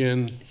gas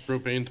again,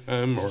 propane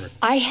time, or?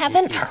 I have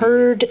not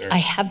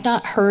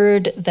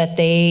heard that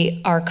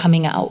they are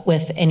coming out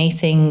with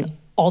anything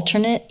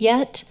alternate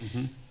yet.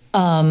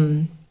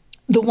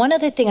 The one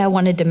other thing I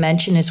wanted to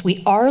mention is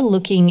we are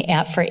looking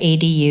at for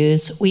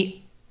ADUs.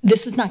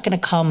 This is not going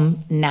to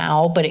come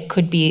now, but it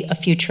could be a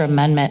future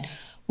amendment.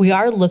 We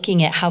are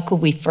looking at how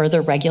could we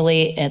further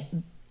regulate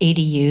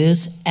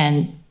ADUs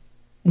and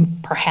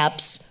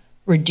perhaps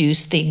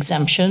reduce the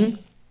exemption.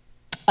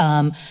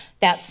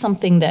 That's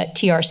something that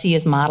TRC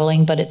is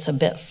modeling, but it's a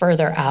bit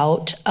further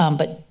out.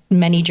 But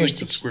many Like the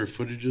jurisdictions. square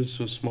footage is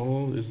so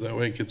small, is that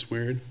why it gets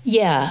weird?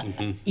 Yeah,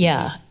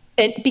 yeah.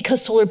 And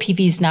because solar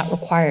PV is not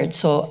required,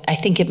 so I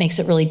think it makes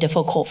it really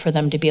difficult for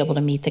them to be able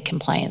to meet the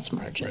compliance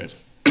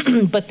margins.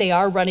 But they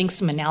are running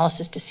some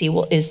analysis to see,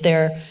 well,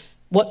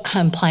 what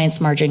compliance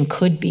margin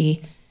could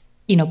be,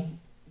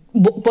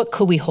 what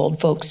could we hold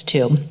folks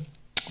to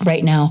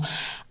right now?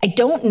 I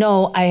don't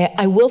know.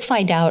 I will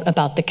find out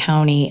about the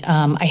county.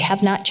 I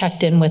have not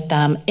checked in with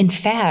them. In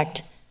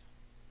fact,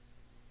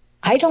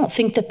 I don't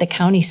think that the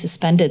county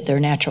suspended their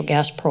natural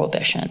gas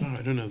prohibition. Oh,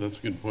 I don't know. That's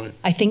a good point.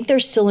 I think they're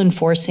still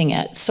enforcing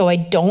it. So I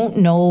don't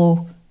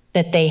know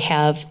that they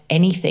have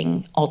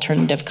anything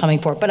alternative coming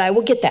forward. But I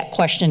will get that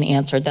question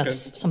answered.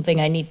 That's something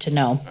I need to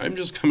know. I'm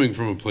just coming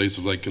from a place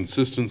of like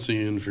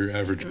consistency, and for your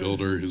average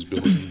builder who's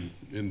building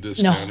in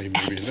this county,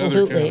 maybe absolutely.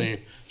 another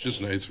county, it's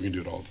just nice we can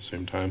do it all at the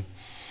same time.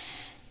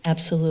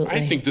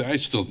 Absolutely. I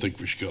still think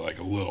we should go like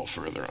a little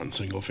further on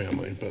single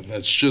family, but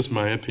that's just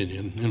my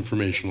opinion,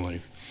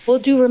 informationally. Well,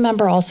 do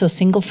remember also,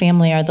 single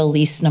family are the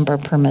least number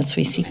of permits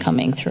we see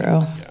coming through.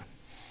 Yeah.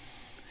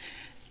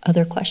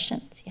 Other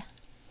questions? Yeah.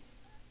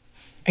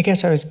 I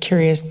guess I was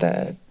curious,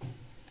 the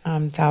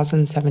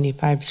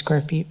 1,075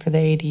 square feet for the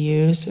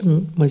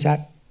ADUs, was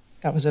that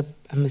was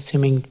I'm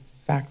assuming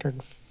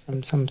factored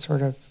from some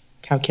sort of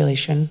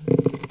calculation?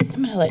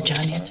 I'm going to let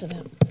John answer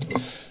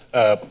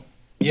that.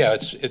 Yeah,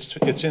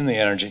 it's in the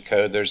energy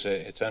code.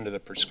 It's under the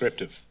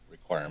prescriptive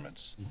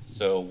requirements.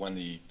 So when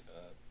the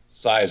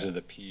size of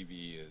the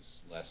PV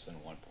is less than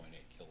 1.8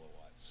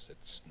 kilowatts,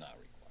 it's not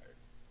required.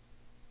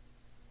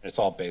 It's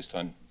all based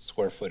on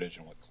square footage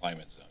and what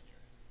climate zone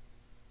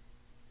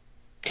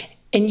you're in.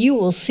 And you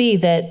will see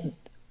that,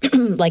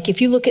 like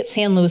if you look at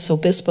San Luis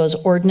Obispo's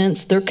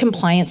ordinance, their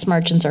compliance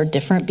margins are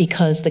different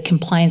because the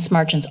compliance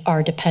margins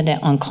are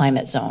dependent on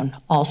climate zone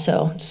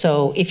also.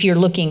 So if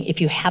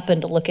you happen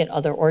to look at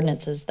other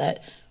ordinances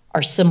that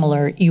are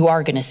similar, you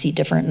are going to see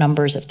different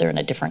numbers if they're in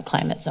a different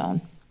climate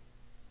zone.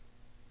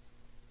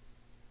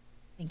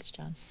 Thanks,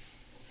 John.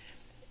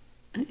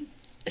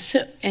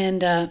 So,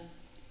 and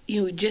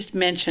you just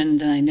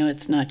mentioned, and I know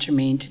it's not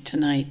germane to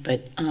tonight,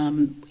 but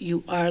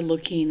you are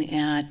looking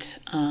at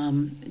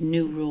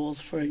new rules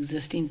for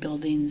existing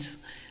buildings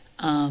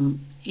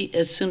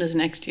as soon as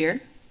next year?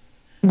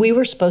 We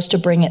were supposed to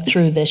bring it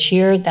through this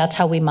year. That's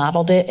how we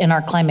modeled it in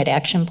our climate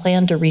action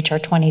plan to reach our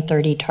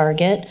 2030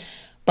 target.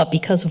 But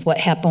because of what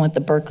happened with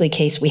the Berkeley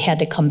case, we had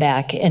to come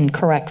back and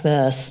correct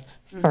this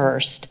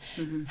first.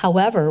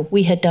 However,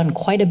 we had done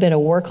quite a bit of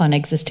work on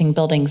existing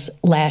buildings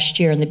last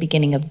year and the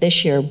beginning of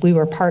this year. We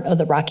were part of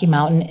the Rocky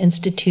Mountain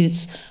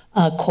Institute's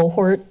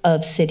cohort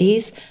of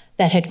cities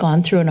that had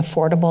gone through an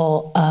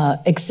affordable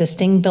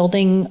existing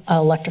building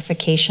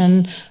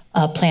electrification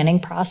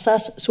planning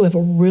process. So we have a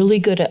really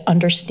good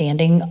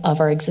understanding of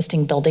our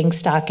existing building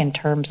stock in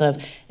terms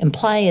of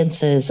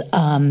appliances,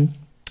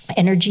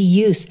 energy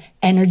use,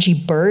 energy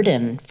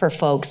burden for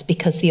folks,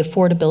 because the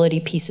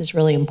affordability piece is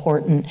really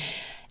important.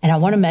 And I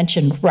want to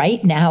mention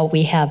right now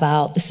we have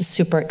out, this is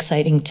super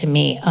exciting to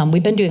me.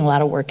 We've been doing a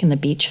lot of work in the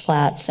beach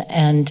flats,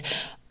 and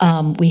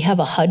we have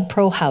a HUD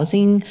Pro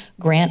housing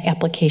grant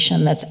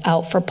application that's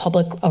out for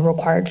public, a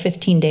required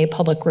 15-day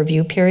public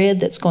review period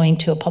that's going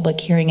to a public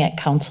hearing at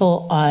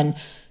council on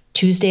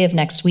Tuesday of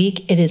next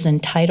week. It is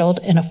entitled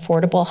An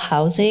Affordable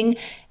Housing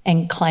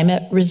and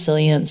Climate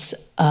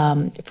Resilience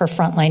for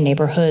Frontline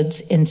Neighborhoods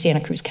in Santa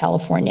Cruz,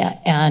 California.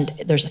 And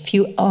there's a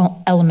few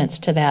elements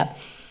to that.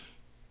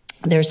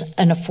 There's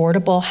an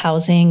affordable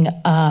housing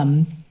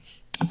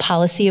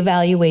policy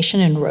evaluation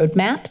and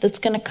roadmap that's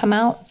going to come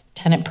out,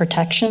 tenant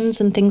protections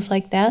and things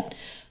like that.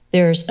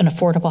 There's an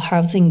affordable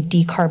housing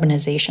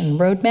decarbonization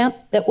roadmap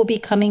that will be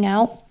coming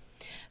out.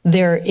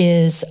 There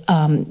is,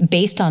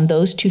 based on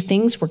those two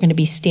things, we're going to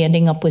be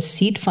standing up with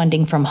seed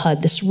funding from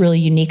HUD. This is really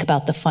unique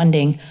about the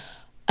funding,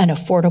 an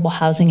affordable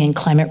housing and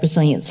climate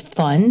resilience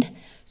fund.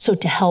 So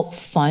to help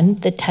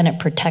fund the tenant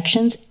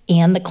protections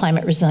and the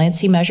climate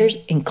resiliency measures,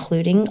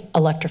 including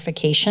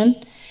electrification.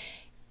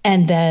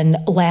 And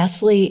then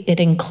lastly, it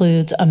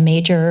includes a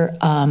major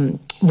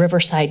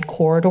riverside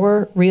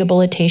corridor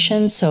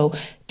rehabilitation. So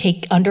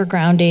take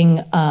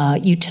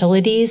undergrounding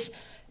utilities,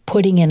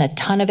 putting in a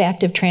ton of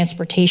active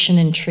transportation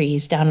and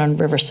trees down on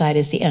Riverside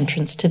as the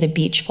entrance to the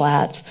beach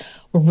flats.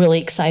 We're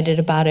really excited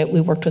about it.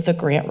 We worked with a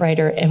grant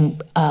writer,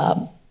 and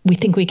we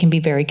think we can be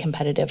very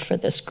competitive for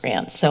this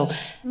grant. So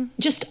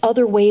just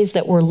other ways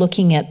that we're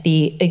looking at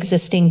the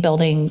existing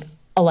building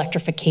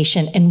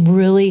electrification, and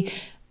really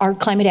our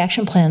climate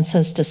action plan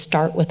says to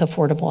start with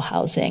affordable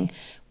housing.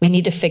 We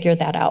need to figure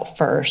that out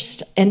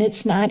first. And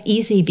it's not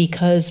easy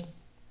because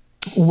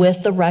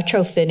with the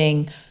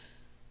retrofitting,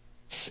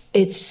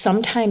 it's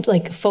sometimes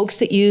like folks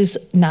that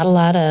use not a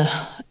lot of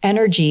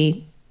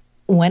energy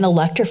when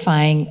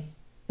electrifying,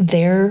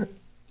 their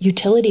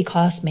utility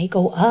costs may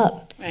go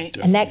up. Right.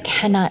 And that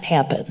cannot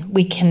happen.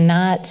 We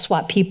cannot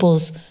swap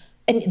people's,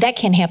 and that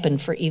can happen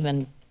for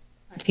even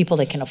people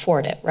that can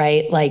afford it,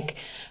 right? Like,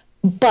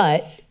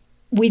 but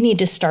we need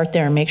to start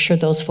there and make sure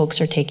those folks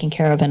are taken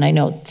care of. And I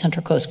know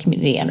Central Coast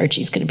Community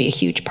Energy is going to be a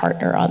huge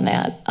partner on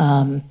that.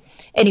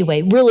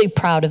 Anyway, really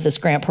proud of this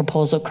grant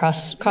proposal.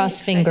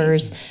 Cross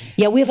fingers.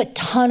 Yeah, we have a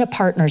ton of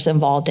partners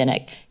involved in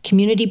it.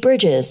 Community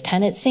Bridges,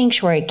 Tenant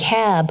Sanctuary,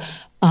 CAB,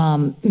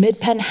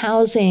 Mid-Penn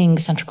Housing,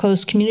 Central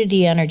Coast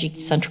Community Energy,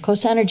 Central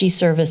Coast Energy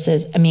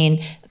Services. I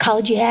mean,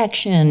 Ecology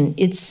Action.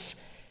 It's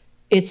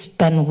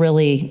been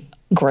really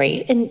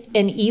great. And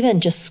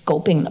even just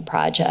scoping the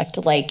project,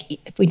 like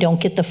if we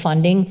don't get the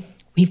funding,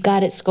 we've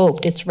got it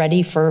scoped. It's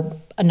ready for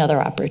another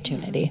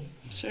opportunity.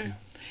 Sure.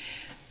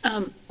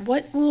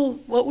 What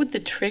would the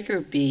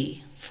trigger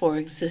be for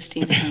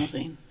existing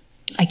housing?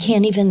 I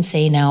can't even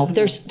say now.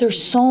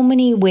 There's so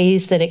many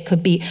ways that it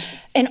could be.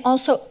 And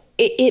also,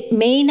 it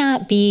may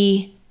not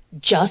be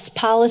just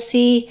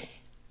policy.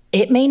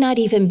 It may not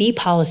even be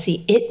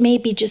policy. It may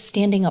be just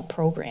standing up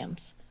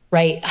programs,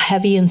 right?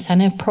 Heavy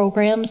incentive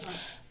programs.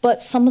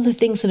 But some of the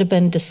things that have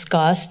been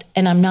discussed,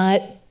 and I'm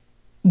not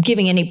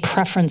giving any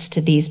preference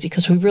to these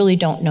because we really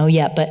don't know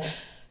yet, but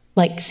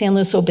like San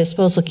Luis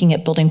Obispo is looking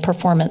at building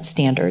performance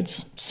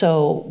standards.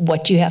 So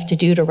what do you have to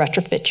do to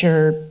retrofit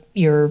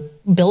your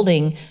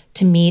building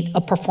to meet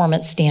a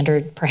performance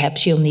standard?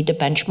 Perhaps you'll need to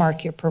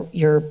benchmark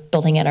your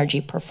building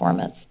energy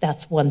performance.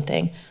 That's one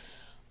thing.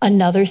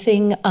 Another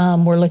thing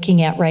we're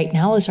looking at right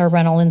now is our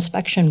rental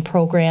inspection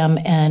program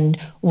and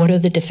what are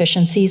the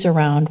deficiencies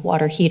around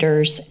water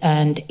heaters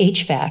and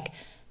HVAC.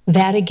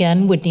 That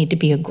again would need to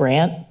be a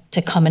grant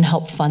to come and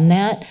help fund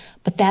that.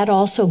 But that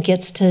also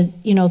gets to,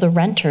 the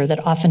renter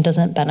that often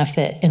doesn't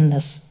benefit in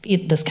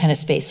this kind of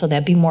space. So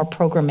that'd be more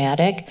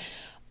programmatic.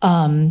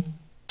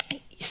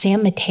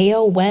 San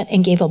Mateo went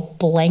and gave a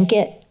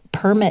blanket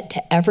permit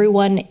to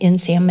everyone in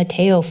San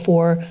Mateo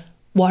for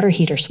water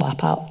heater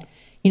swap out.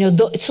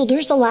 So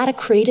there's a lot of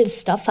creative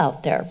stuff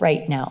out there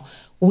right now.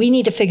 We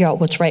need to figure out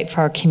what's right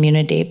for our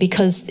community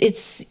because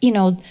it's,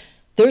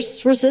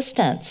 there's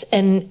resistance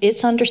and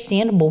it's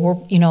understandable.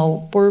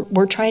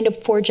 We're trying to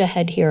forge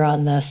ahead here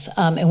on this,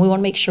 and we want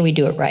to make sure we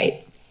do it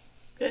right.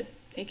 Good,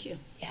 thank you.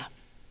 Yeah,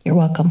 you're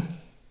welcome.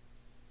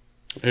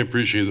 I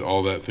appreciate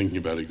all that thinking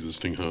about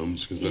existing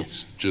homes because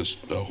that's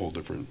just a whole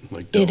different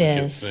It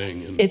delicate is.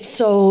 thing. And It's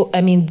so.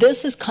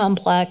 This is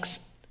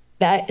complex.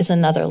 That is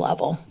another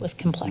level with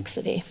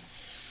complexity.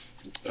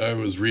 I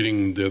was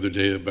reading the other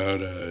day about,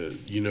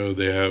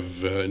 they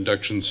have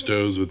induction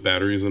stoves with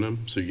batteries in them.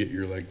 So you get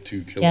your like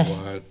 2 Yes.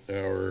 kilowatt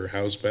hour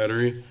house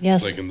battery.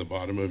 Yes. It's like in the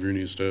bottom of your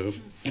new stove.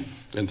 And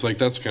it's like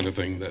that's kind of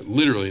thing that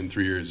literally in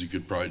 3 years you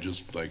could probably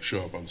just like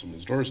show up on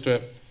someone's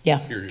doorstep. Yeah.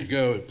 Here you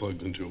go. It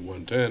plugs into a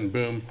 110.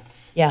 Boom.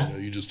 Yeah.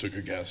 You just took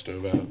a gas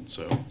stove out.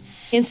 So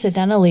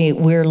Incidentally,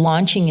 we're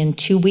launching in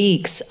 2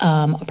 weeks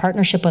a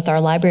partnership with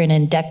our library and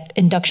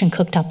induction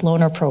cooktop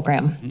loaner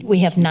program. We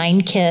have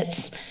 9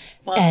 kits.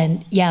 Wow.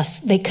 And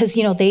yes, because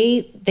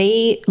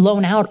they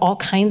loan out all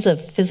kinds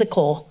of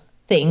physical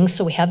things.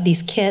 So we have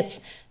these kits.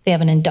 They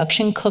have an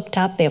induction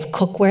cooktop. They have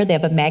cookware. They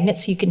have a magnet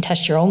so you can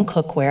test your own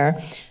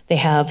cookware. They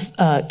have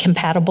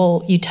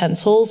compatible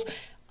utensils,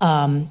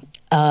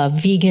 a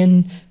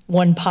vegan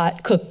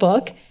 1-pot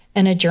cookbook,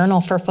 and a journal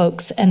for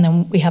folks. And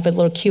then we have a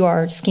little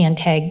QR scan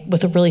tag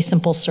with a really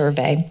simple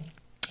survey.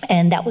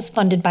 And that was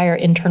funded by our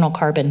internal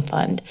carbon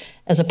fund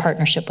as a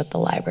partnership with the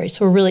library.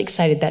 So we're really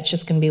excited that's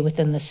just going to be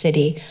within the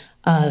city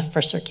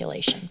for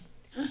circulation.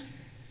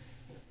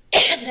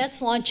 And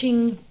that's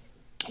launching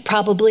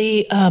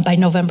probably by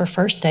November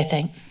 1st, I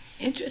think.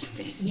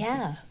 Interesting.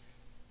 Yeah.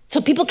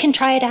 So people can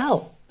try it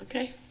out.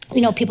 Okay.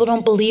 People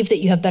don't believe that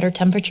you have better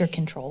temperature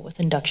control with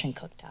induction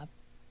cooktop.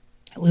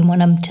 We want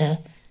them to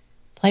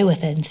play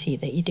with it and see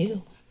that you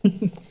do.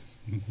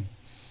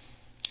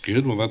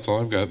 good. Well, that's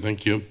all I've got.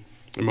 Thank you.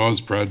 I'm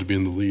always proud to be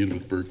in the lead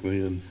with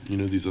Berkeley and,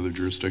 these other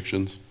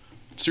jurisdictions.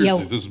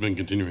 Seriously, Yeah. this has been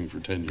continuing for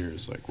 10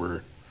 years.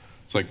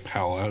 It's like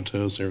Palo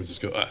Alto, San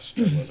Francisco, us.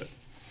 I love it.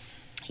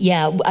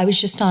 Yeah, I was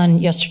just on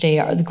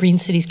yesterday, the Green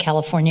Cities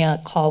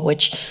California call,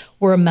 which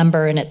we're a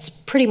member, and it's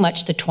pretty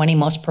much the 20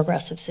 most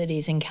progressive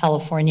cities in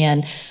California.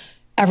 And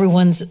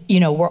everyone's,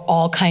 we're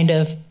all kind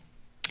of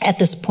at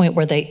this point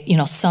where they,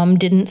 some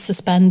didn't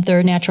suspend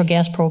their natural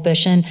gas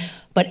prohibition,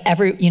 but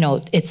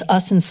it's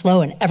us and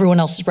SLO, and everyone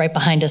else is right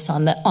behind us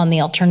on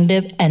the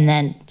alternative. And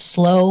then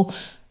SLO,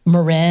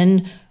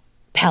 Marin,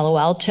 Palo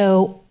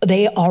Alto,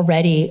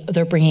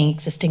 they're bringing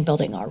existing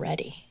building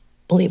already,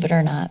 believe it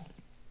or not.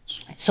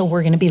 So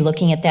we're going to be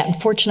looking at that.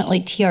 Unfortunately,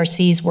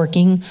 TRC is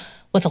working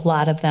with a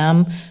lot of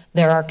them.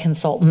 They're our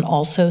consultant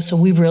also. So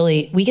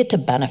we get to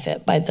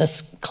benefit by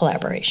this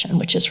collaboration,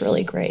 which is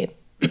really great.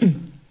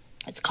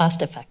 It's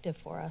cost effective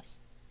for us.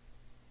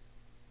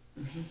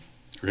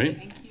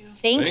 Great.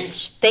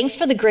 Thanks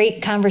for the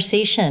great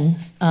conversation.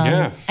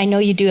 Yeah. I know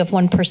you do have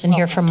one person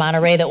here from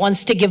Monterey that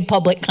wants to give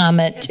public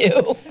comment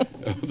too.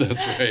 Oh,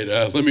 that's right.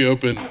 Let me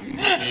open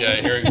the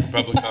hearing for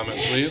public comment,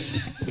 please.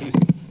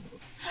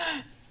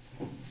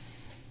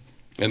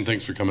 And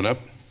thanks for coming up.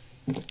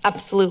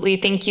 Absolutely.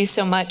 Thank you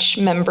so much,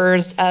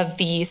 members of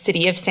the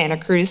City of Santa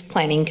Cruz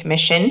Planning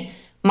Commission.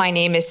 My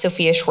name is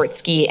Sophia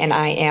Schwartzky, and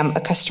I am a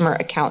Customer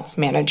Accounts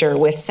Manager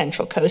with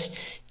Central Coast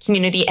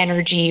Community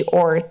Energy,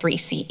 or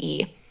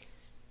 3CE.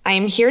 I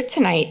am here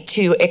tonight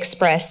to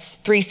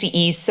express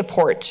 3CE's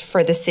support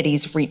for the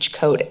city's REACH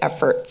code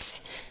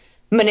efforts.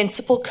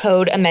 Municipal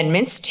Code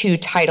amendments to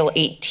Title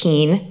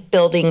 18,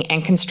 Building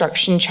and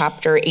Construction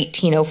Chapter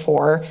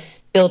 1804,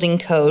 Building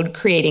Code,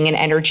 creating an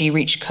energy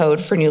REACH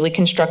code for newly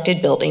constructed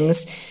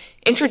buildings,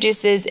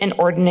 introduces an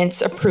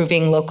ordinance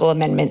approving local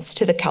amendments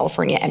to the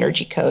California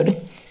Energy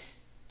Code.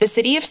 The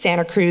City of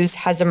Santa Cruz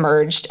has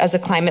emerged as a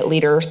climate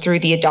leader through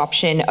the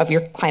adoption of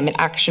your Climate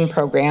Action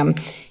Program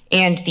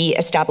and the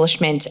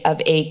establishment of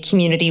a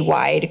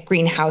community-wide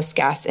greenhouse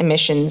gas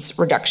emissions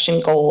reduction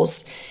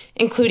goals,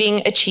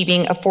 including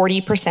achieving a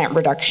 40%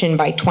 reduction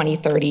by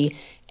 2030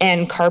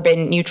 and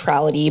carbon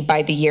neutrality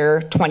by the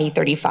year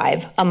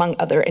 2035, among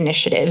other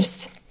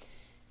initiatives.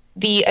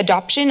 The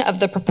adoption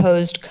of the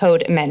proposed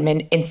code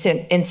amendment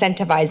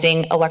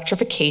incentivizing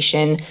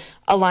electrification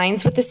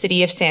aligns with the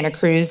City of Santa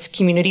Cruz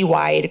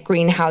community-wide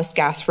greenhouse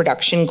gas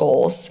reduction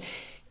goals,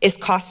 is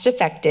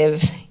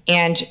cost-effective,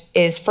 and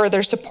is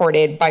further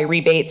supported by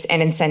rebates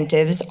and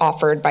incentives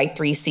offered by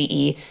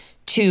 3CE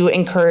to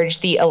encourage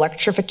the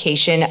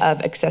electrification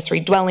of accessory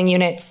dwelling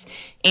units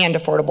and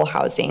affordable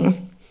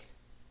housing.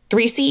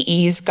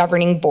 3CE's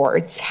governing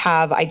boards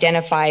have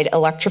identified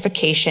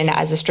electrification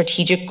as a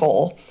strategic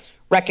goal,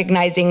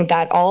 recognizing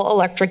that all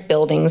electric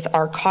buildings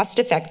are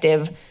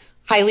cost-effective,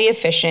 highly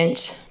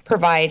efficient,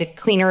 provide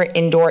cleaner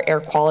indoor air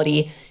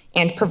quality,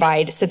 and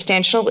provide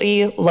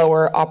substantially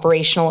lower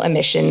operational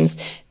emissions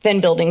than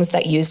buildings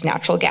that use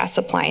natural gas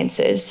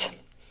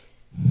appliances.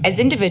 As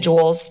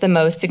individuals, the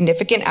most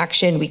significant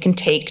action we can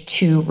take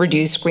to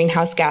reduce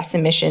greenhouse gas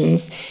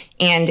emissions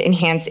and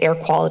enhance air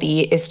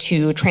quality is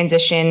to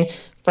transition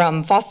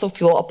from fossil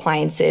fuel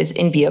appliances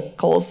in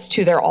vehicles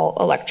to their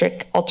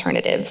all-electric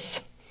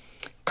alternatives.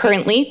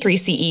 Currently,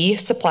 3CE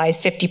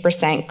supplies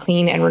 50%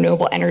 clean and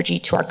renewable energy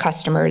to our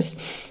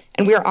customers,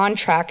 and we are on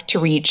track to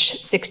reach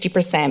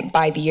 60%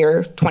 by the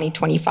year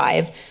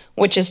 2025,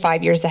 which is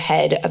 5 years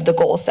ahead of the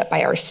goal set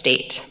by our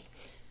state.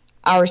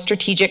 Our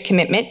strategic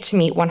commitment to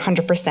meet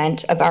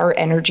 100% of our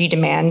energy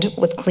demand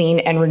with clean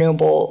and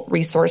renewable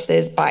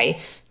resources by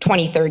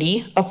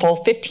 2030, a full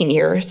 15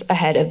 years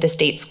ahead of the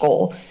state's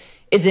goal,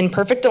 is in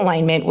perfect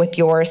alignment with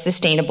your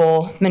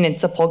Sustainable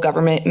Municipal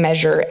Government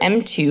Measure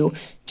M2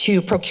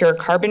 to procure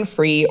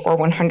carbon-free or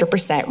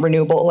 100%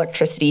 renewable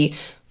electricity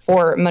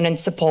for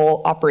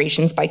municipal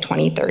operations by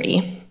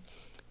 2030.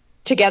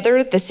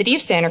 Together, the City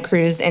of Santa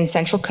Cruz and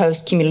Central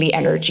Coast Community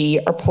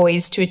Energy are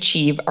poised to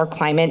achieve our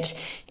climate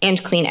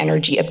and clean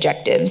energy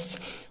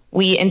objectives.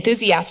 We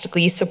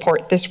enthusiastically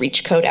support this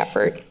REACH Code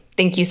effort.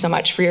 Thank you so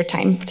much for your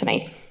time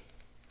tonight.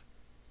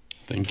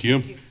 Thank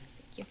you.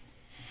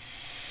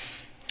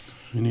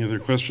 Any other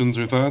questions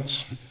or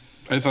thoughts?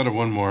 I thought of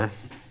one more.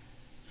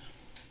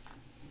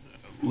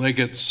 Like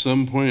at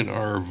some point,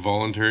 our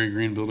voluntary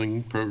green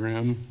building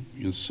program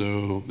there's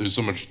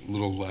so much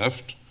little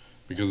left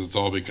because it's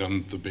all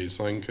become the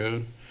baseline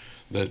code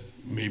that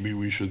maybe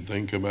we should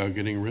think about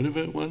getting rid of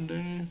it one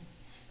day.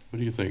 What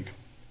do you think?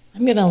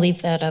 I'm going to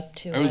leave that up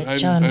to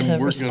John to I'm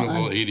working respond. on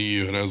a little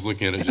ADU, and I was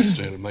looking at it just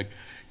today. I'm like,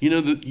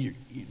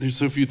 there's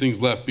so few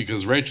things left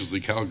because righteously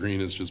Cal Green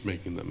is just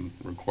making them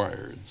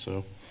required.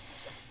 So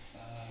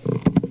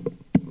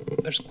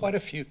There's quite a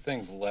few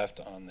things left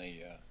on the,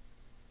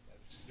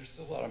 there's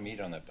still a lot of meat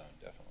on that bone,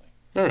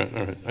 definitely.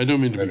 all right. I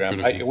don't mean to be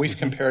critical. We've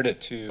compared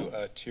it to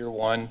Tier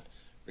 1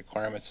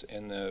 requirements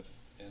in the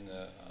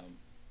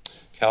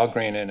Cal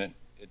Green, and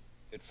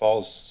it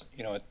falls,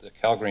 the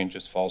Cal Green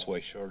just falls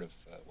way short of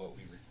what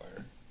we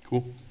require.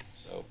 Cool.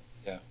 So,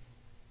 yeah.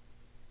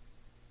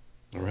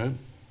 All right.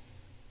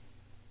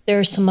 There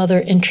are some other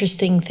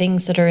interesting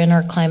things that are in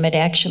our climate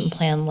action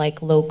plan,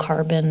 like low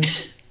carbon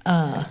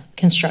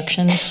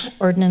construction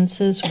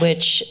ordinances,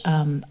 which,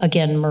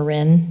 again,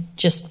 Marin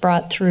just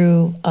brought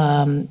through,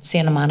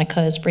 Santa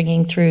Monica is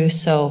bringing through.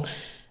 So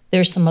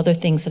there's some other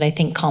things that I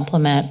think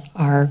complement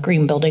our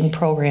green building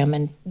program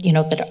and,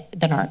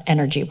 that aren't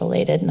energy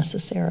related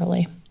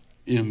necessarily.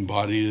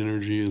 Embodied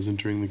energy is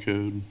entering the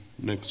code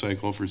next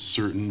cycle for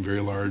certain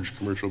very large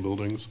commercial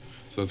buildings.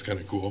 So that's kind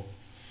of cool.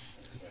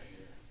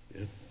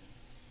 Yeah.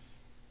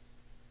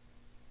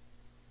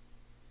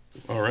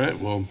 All right,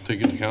 well,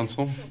 take it to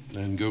council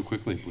and go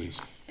quickly, please.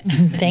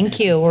 Thank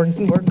you. We're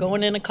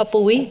going in a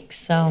couple weeks,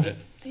 so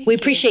we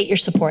appreciate your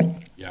support.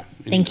 Yeah.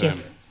 Thank you.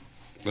 Anytime.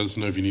 Let us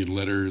know if you need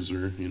letters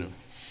or,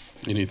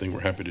 anything. We're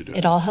happy to do it.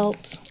 It all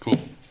helps. Cool.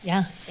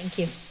 Yeah, thank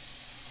you.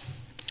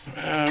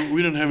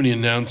 We don't have any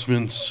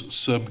announcements,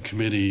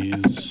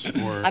 subcommittees,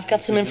 or. I've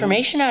got some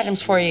information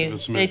items for you.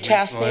 Some They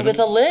tasked me with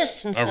a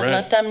list and said, All right.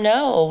 let them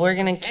know. We're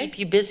going to keep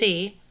you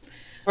busy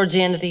towards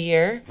the end of the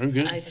year.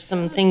 Okay.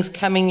 Some things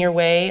coming your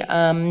way.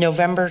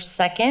 November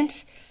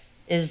 2nd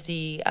is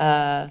the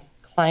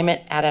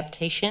Climate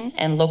Adaptation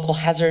and Local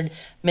Hazard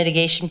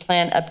Mitigation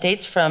Plan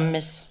updates from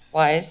Ms.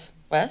 Wise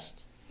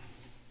West.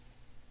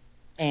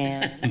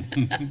 And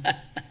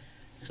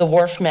the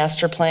Wharf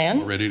Master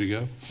Plan Ready to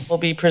go? will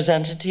be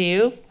presented to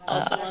you.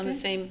 Also on the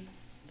same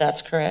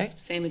That's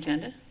correct.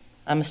 agenda?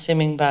 I'm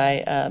assuming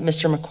by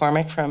Mr.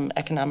 McCormick from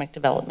Economic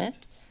Development.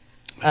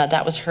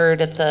 That was heard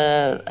at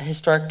the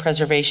Historic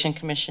Preservation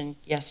Commission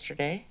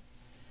yesterday.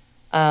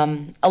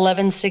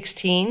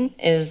 1116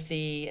 is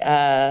the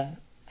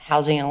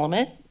housing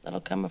element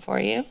that'll come before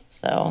you.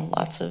 So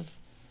lots of,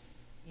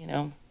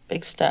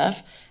 big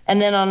stuff.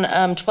 And then on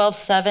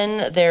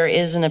 12-7, there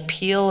is an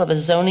appeal of a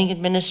zoning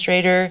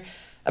administrator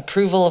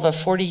approval of a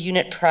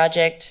 40-unit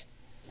project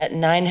at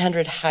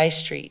 900 High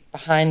Street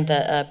behind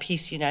the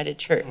Peace United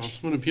Church Oh,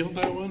 someone appealed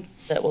that one?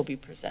 that will be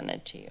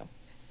presented to you.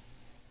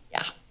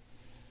 Yeah.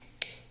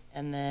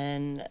 And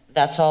then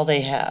that's all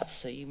they have.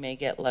 So you may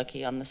get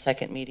lucky on the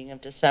second meeting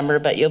of December,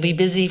 but you'll be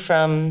busy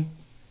from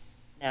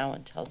now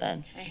until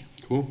then. Okay,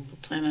 Cool. we'll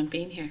plan on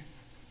being here.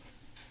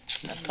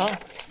 That's all.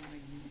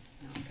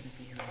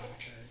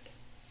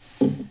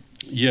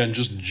 Yeah, and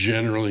just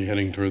generally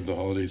heading toward the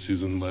holiday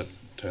season, let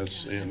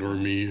Tess and or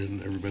me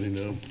and everybody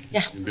know.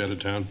 Yeah. You'll be out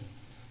of town.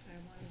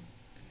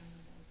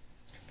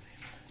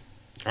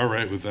 All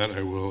right, with that,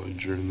 I will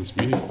adjourn this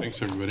meeting.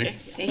 Thanks, everybody. Okay,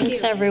 thank you.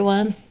 Thanks,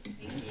 everyone.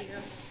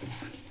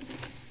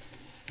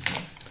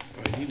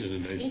 I needed a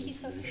nice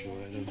informational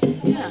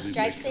item.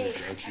 Drive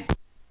safe.